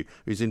Matthew,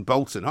 who's in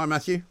Bolton. Hi,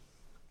 Matthew.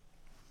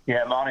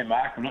 Yeah, morning,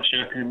 Mark. I'm not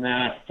sure I can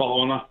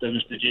follow on after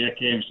Mr.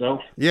 JK himself.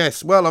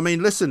 Yes, well, I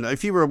mean, listen,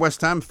 if you were a West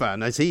Ham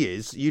fan, as he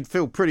is, you'd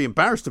feel pretty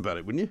embarrassed about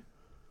it, wouldn't you?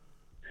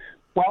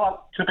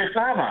 Well, to be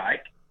fair,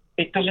 Mike,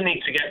 it doesn't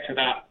need to get to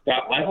that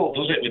level,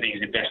 does it, with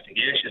these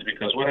investigations?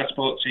 Because when I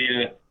spoke to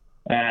your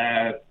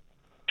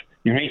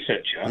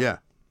researcher, yeah,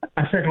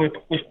 I said we're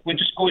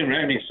just going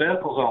round in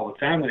circles all the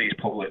time with these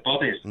public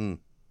bodies.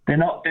 They're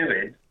not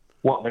doing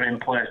what they're in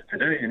place to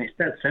do, and it's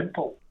dead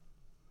simple.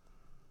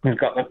 We've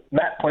got the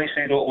Met Police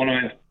who don't want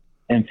to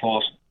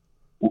enforce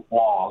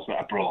laws that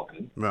are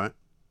broken. Right.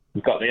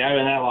 We've got the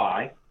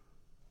RNLI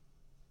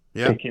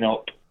picking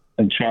up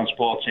and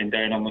transporting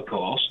down on the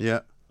coast. Yeah.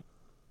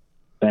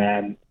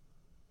 We've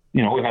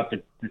had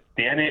the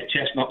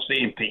NHS not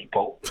seeing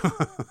people.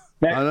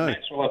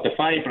 Next we'll have the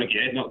fire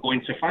brigade not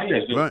going to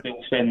fires.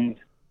 They'll send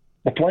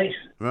the police.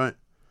 Right.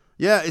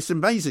 Yeah, it's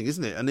amazing,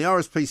 isn't it? And the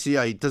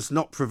RSPCA does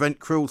not prevent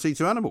cruelty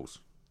to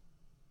animals.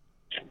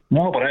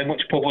 No, but how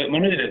much public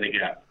money do they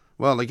get?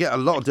 Well, they get a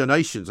lot of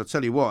donations, I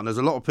tell you what, and there's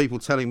a lot of people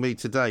telling me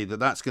today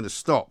that that's going to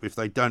stop if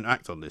they don't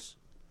act on this.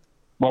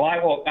 Well,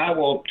 I won't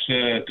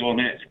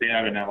donate to the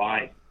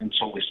RNLI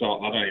until we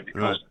sort that out,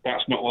 because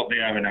that's not what the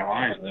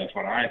RNLI is there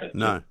for either.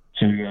 No.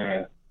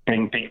 To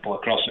bring people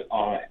across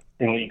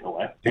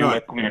illegally, who are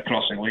coming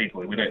across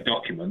illegally without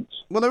documents.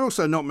 Well, they're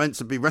also not meant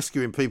to be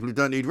rescuing people who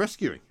don't need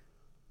rescuing.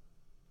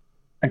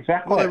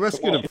 Exactly. What are they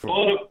rescuing them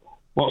for?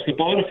 What's the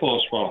Border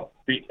Force for?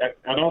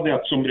 I know they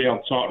had somebody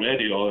on Talk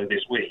Radio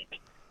this week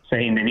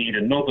saying they need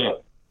another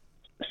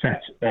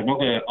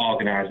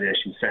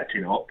organisation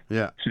setting up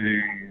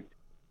to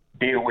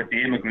deal with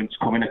the immigrants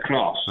coming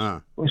across.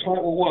 It's like,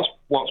 well,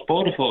 what's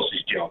Border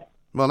Force's job?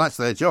 Well, that's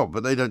their job,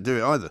 but they don't do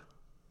it either.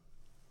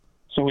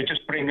 So we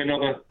just bring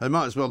another... They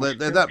might as well, they're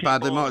that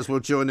bad, they might as well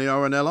join the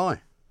RNLI.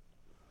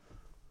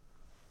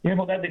 Yeah,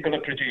 but then they're going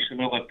to produce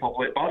another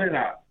public body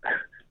that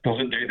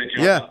doesn't do the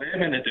job that they're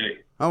going to do.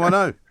 Oh, I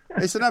know.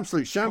 It's an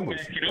absolute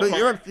shambles.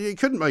 But you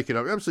couldn't make it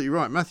up. You're absolutely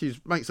right.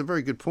 Matthews makes a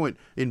very good point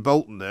in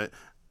Bolton there.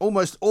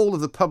 Almost all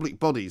of the public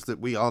bodies that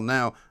we are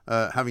now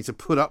having to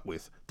put up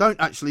with don't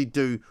actually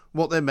do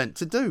what they're meant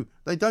to do.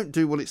 They don't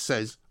do what it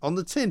says on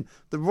the tin.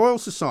 The Royal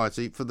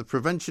Society for the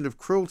Prevention of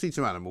Cruelty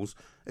to Animals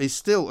is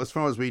still, as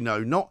far as we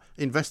know, not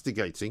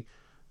investigating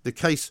the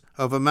case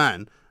of a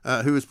man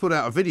who has put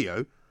out a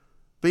video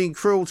being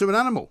cruel to an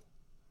animal.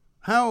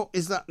 How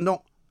is that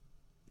not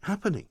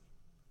happening?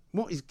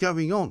 What is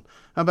going on?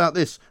 How about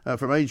this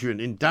from Adrian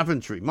in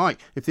Daventry?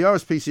 Mike, if the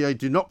RSPCA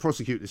do not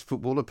prosecute this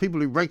footballer, people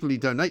who regularly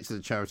donate to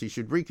the charity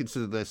should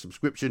reconsider their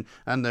subscription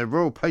and their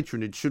royal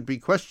patronage should be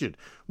questioned.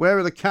 Where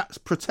are the Cats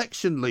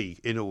Protection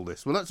League in all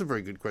this? Well, that's a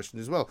very good question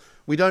as well.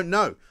 We don't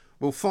know.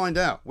 We'll find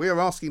out. We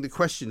are asking the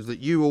questions that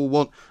you all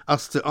want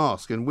us to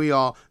ask, and we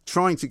are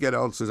trying to get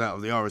answers out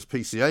of the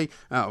RSPCA,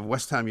 out of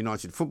West Ham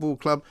United Football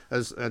Club.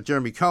 As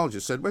Jeremy Kyle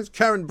just said, where's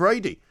Karen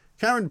Brady?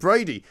 Karen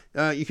Brady,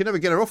 you can never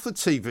get her off the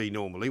TV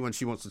normally when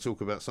she wants to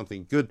talk about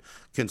something good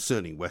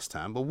concerning West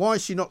Ham. But why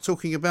is she not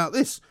talking about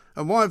this?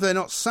 And why have they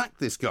not sacked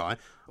this guy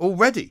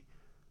already?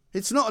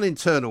 It's not an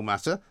internal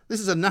matter. This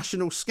is a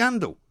national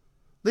scandal.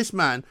 This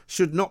man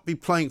should not be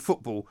playing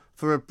football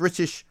for a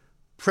British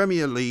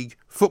Premier League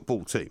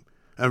football team.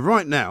 And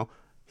right now,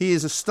 he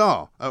is a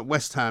star at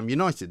West Ham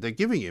United. They're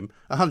giving him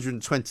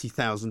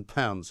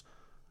 £120,000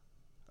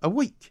 a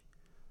week.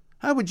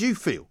 How would you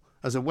feel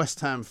as a West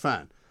Ham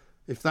fan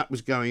if that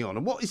was going on?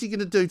 And what is he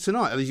going to do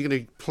tonight? Is he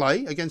going to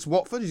play against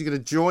Watford? Is he going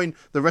to join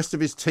the rest of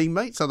his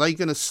teammates? Are they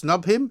going to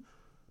snub him?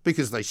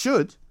 Because they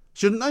should,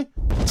 shouldn't they?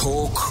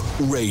 Talk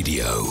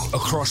Radio.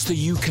 Across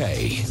the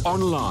UK,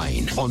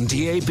 online, on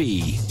DAB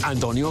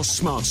and on your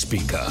smart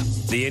speaker.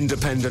 The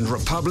Independent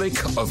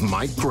Republic of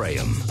Mike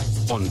Graham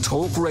on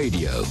Talk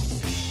Radio.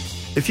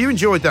 If you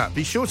enjoyed that,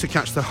 be sure to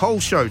catch the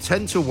whole show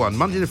 10 till 1,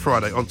 Monday to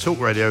Friday on Talk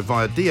Radio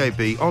via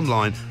DAB,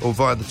 online or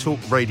via the Talk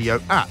Radio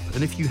app.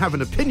 And if you have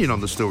an opinion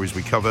on the stories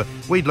we cover,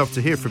 we'd love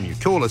to hear from you.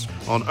 Call us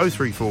on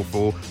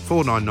 0344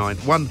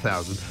 499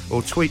 1000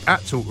 or tweet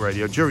at Talk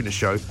Radio during the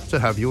show to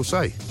have your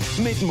say.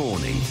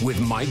 Mid-morning with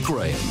Mike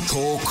Graham.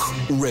 Talk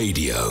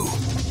Radio.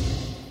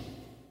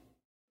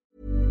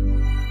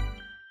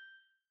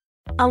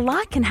 A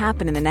lot can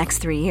happen in the next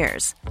 3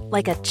 years.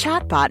 Like a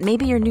chatbot may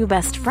be your new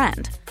best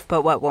friend.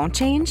 But what won't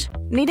change?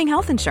 Needing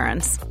health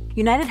insurance.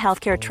 United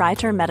Healthcare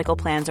Tri-Term Medical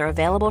Plans are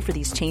available for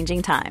these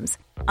changing times.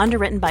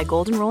 Underwritten by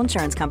Golden Rule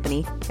Insurance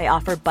Company, they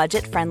offer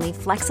budget-friendly,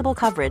 flexible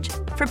coverage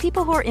for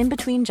people who are in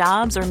between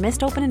jobs or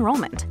missed open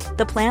enrollment.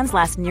 The plans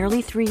last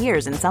nearly 3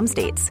 years in some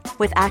states,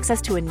 with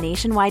access to a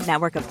nationwide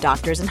network of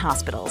doctors and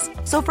hospitals.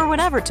 So for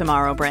whatever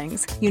tomorrow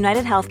brings,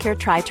 United Healthcare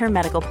Tri-Term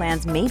Medical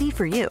Plans may be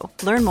for you.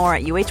 Learn more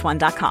at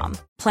uh1.com.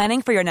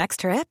 Planning for your next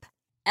trip?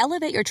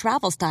 Elevate your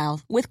travel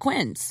style with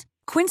Quince.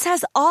 Quince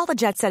has all the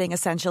jet-setting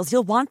essentials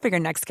you'll want for your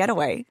next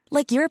getaway,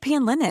 like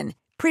European linen,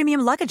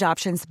 premium luggage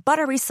options,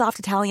 buttery soft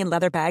Italian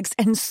leather bags,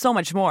 and so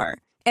much more.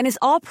 And is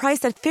all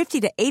priced at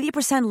 50 to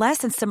 80% less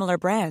than similar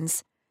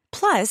brands.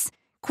 Plus,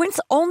 Quince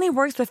only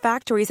works with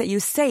factories that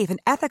use safe and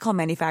ethical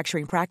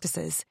manufacturing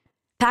practices.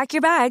 Pack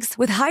your bags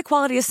with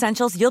high-quality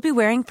essentials you'll be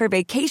wearing for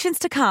vacations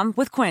to come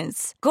with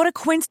Quince. Go to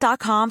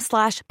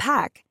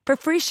quince.com/pack for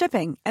free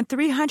shipping and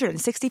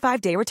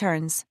 365-day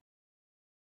returns.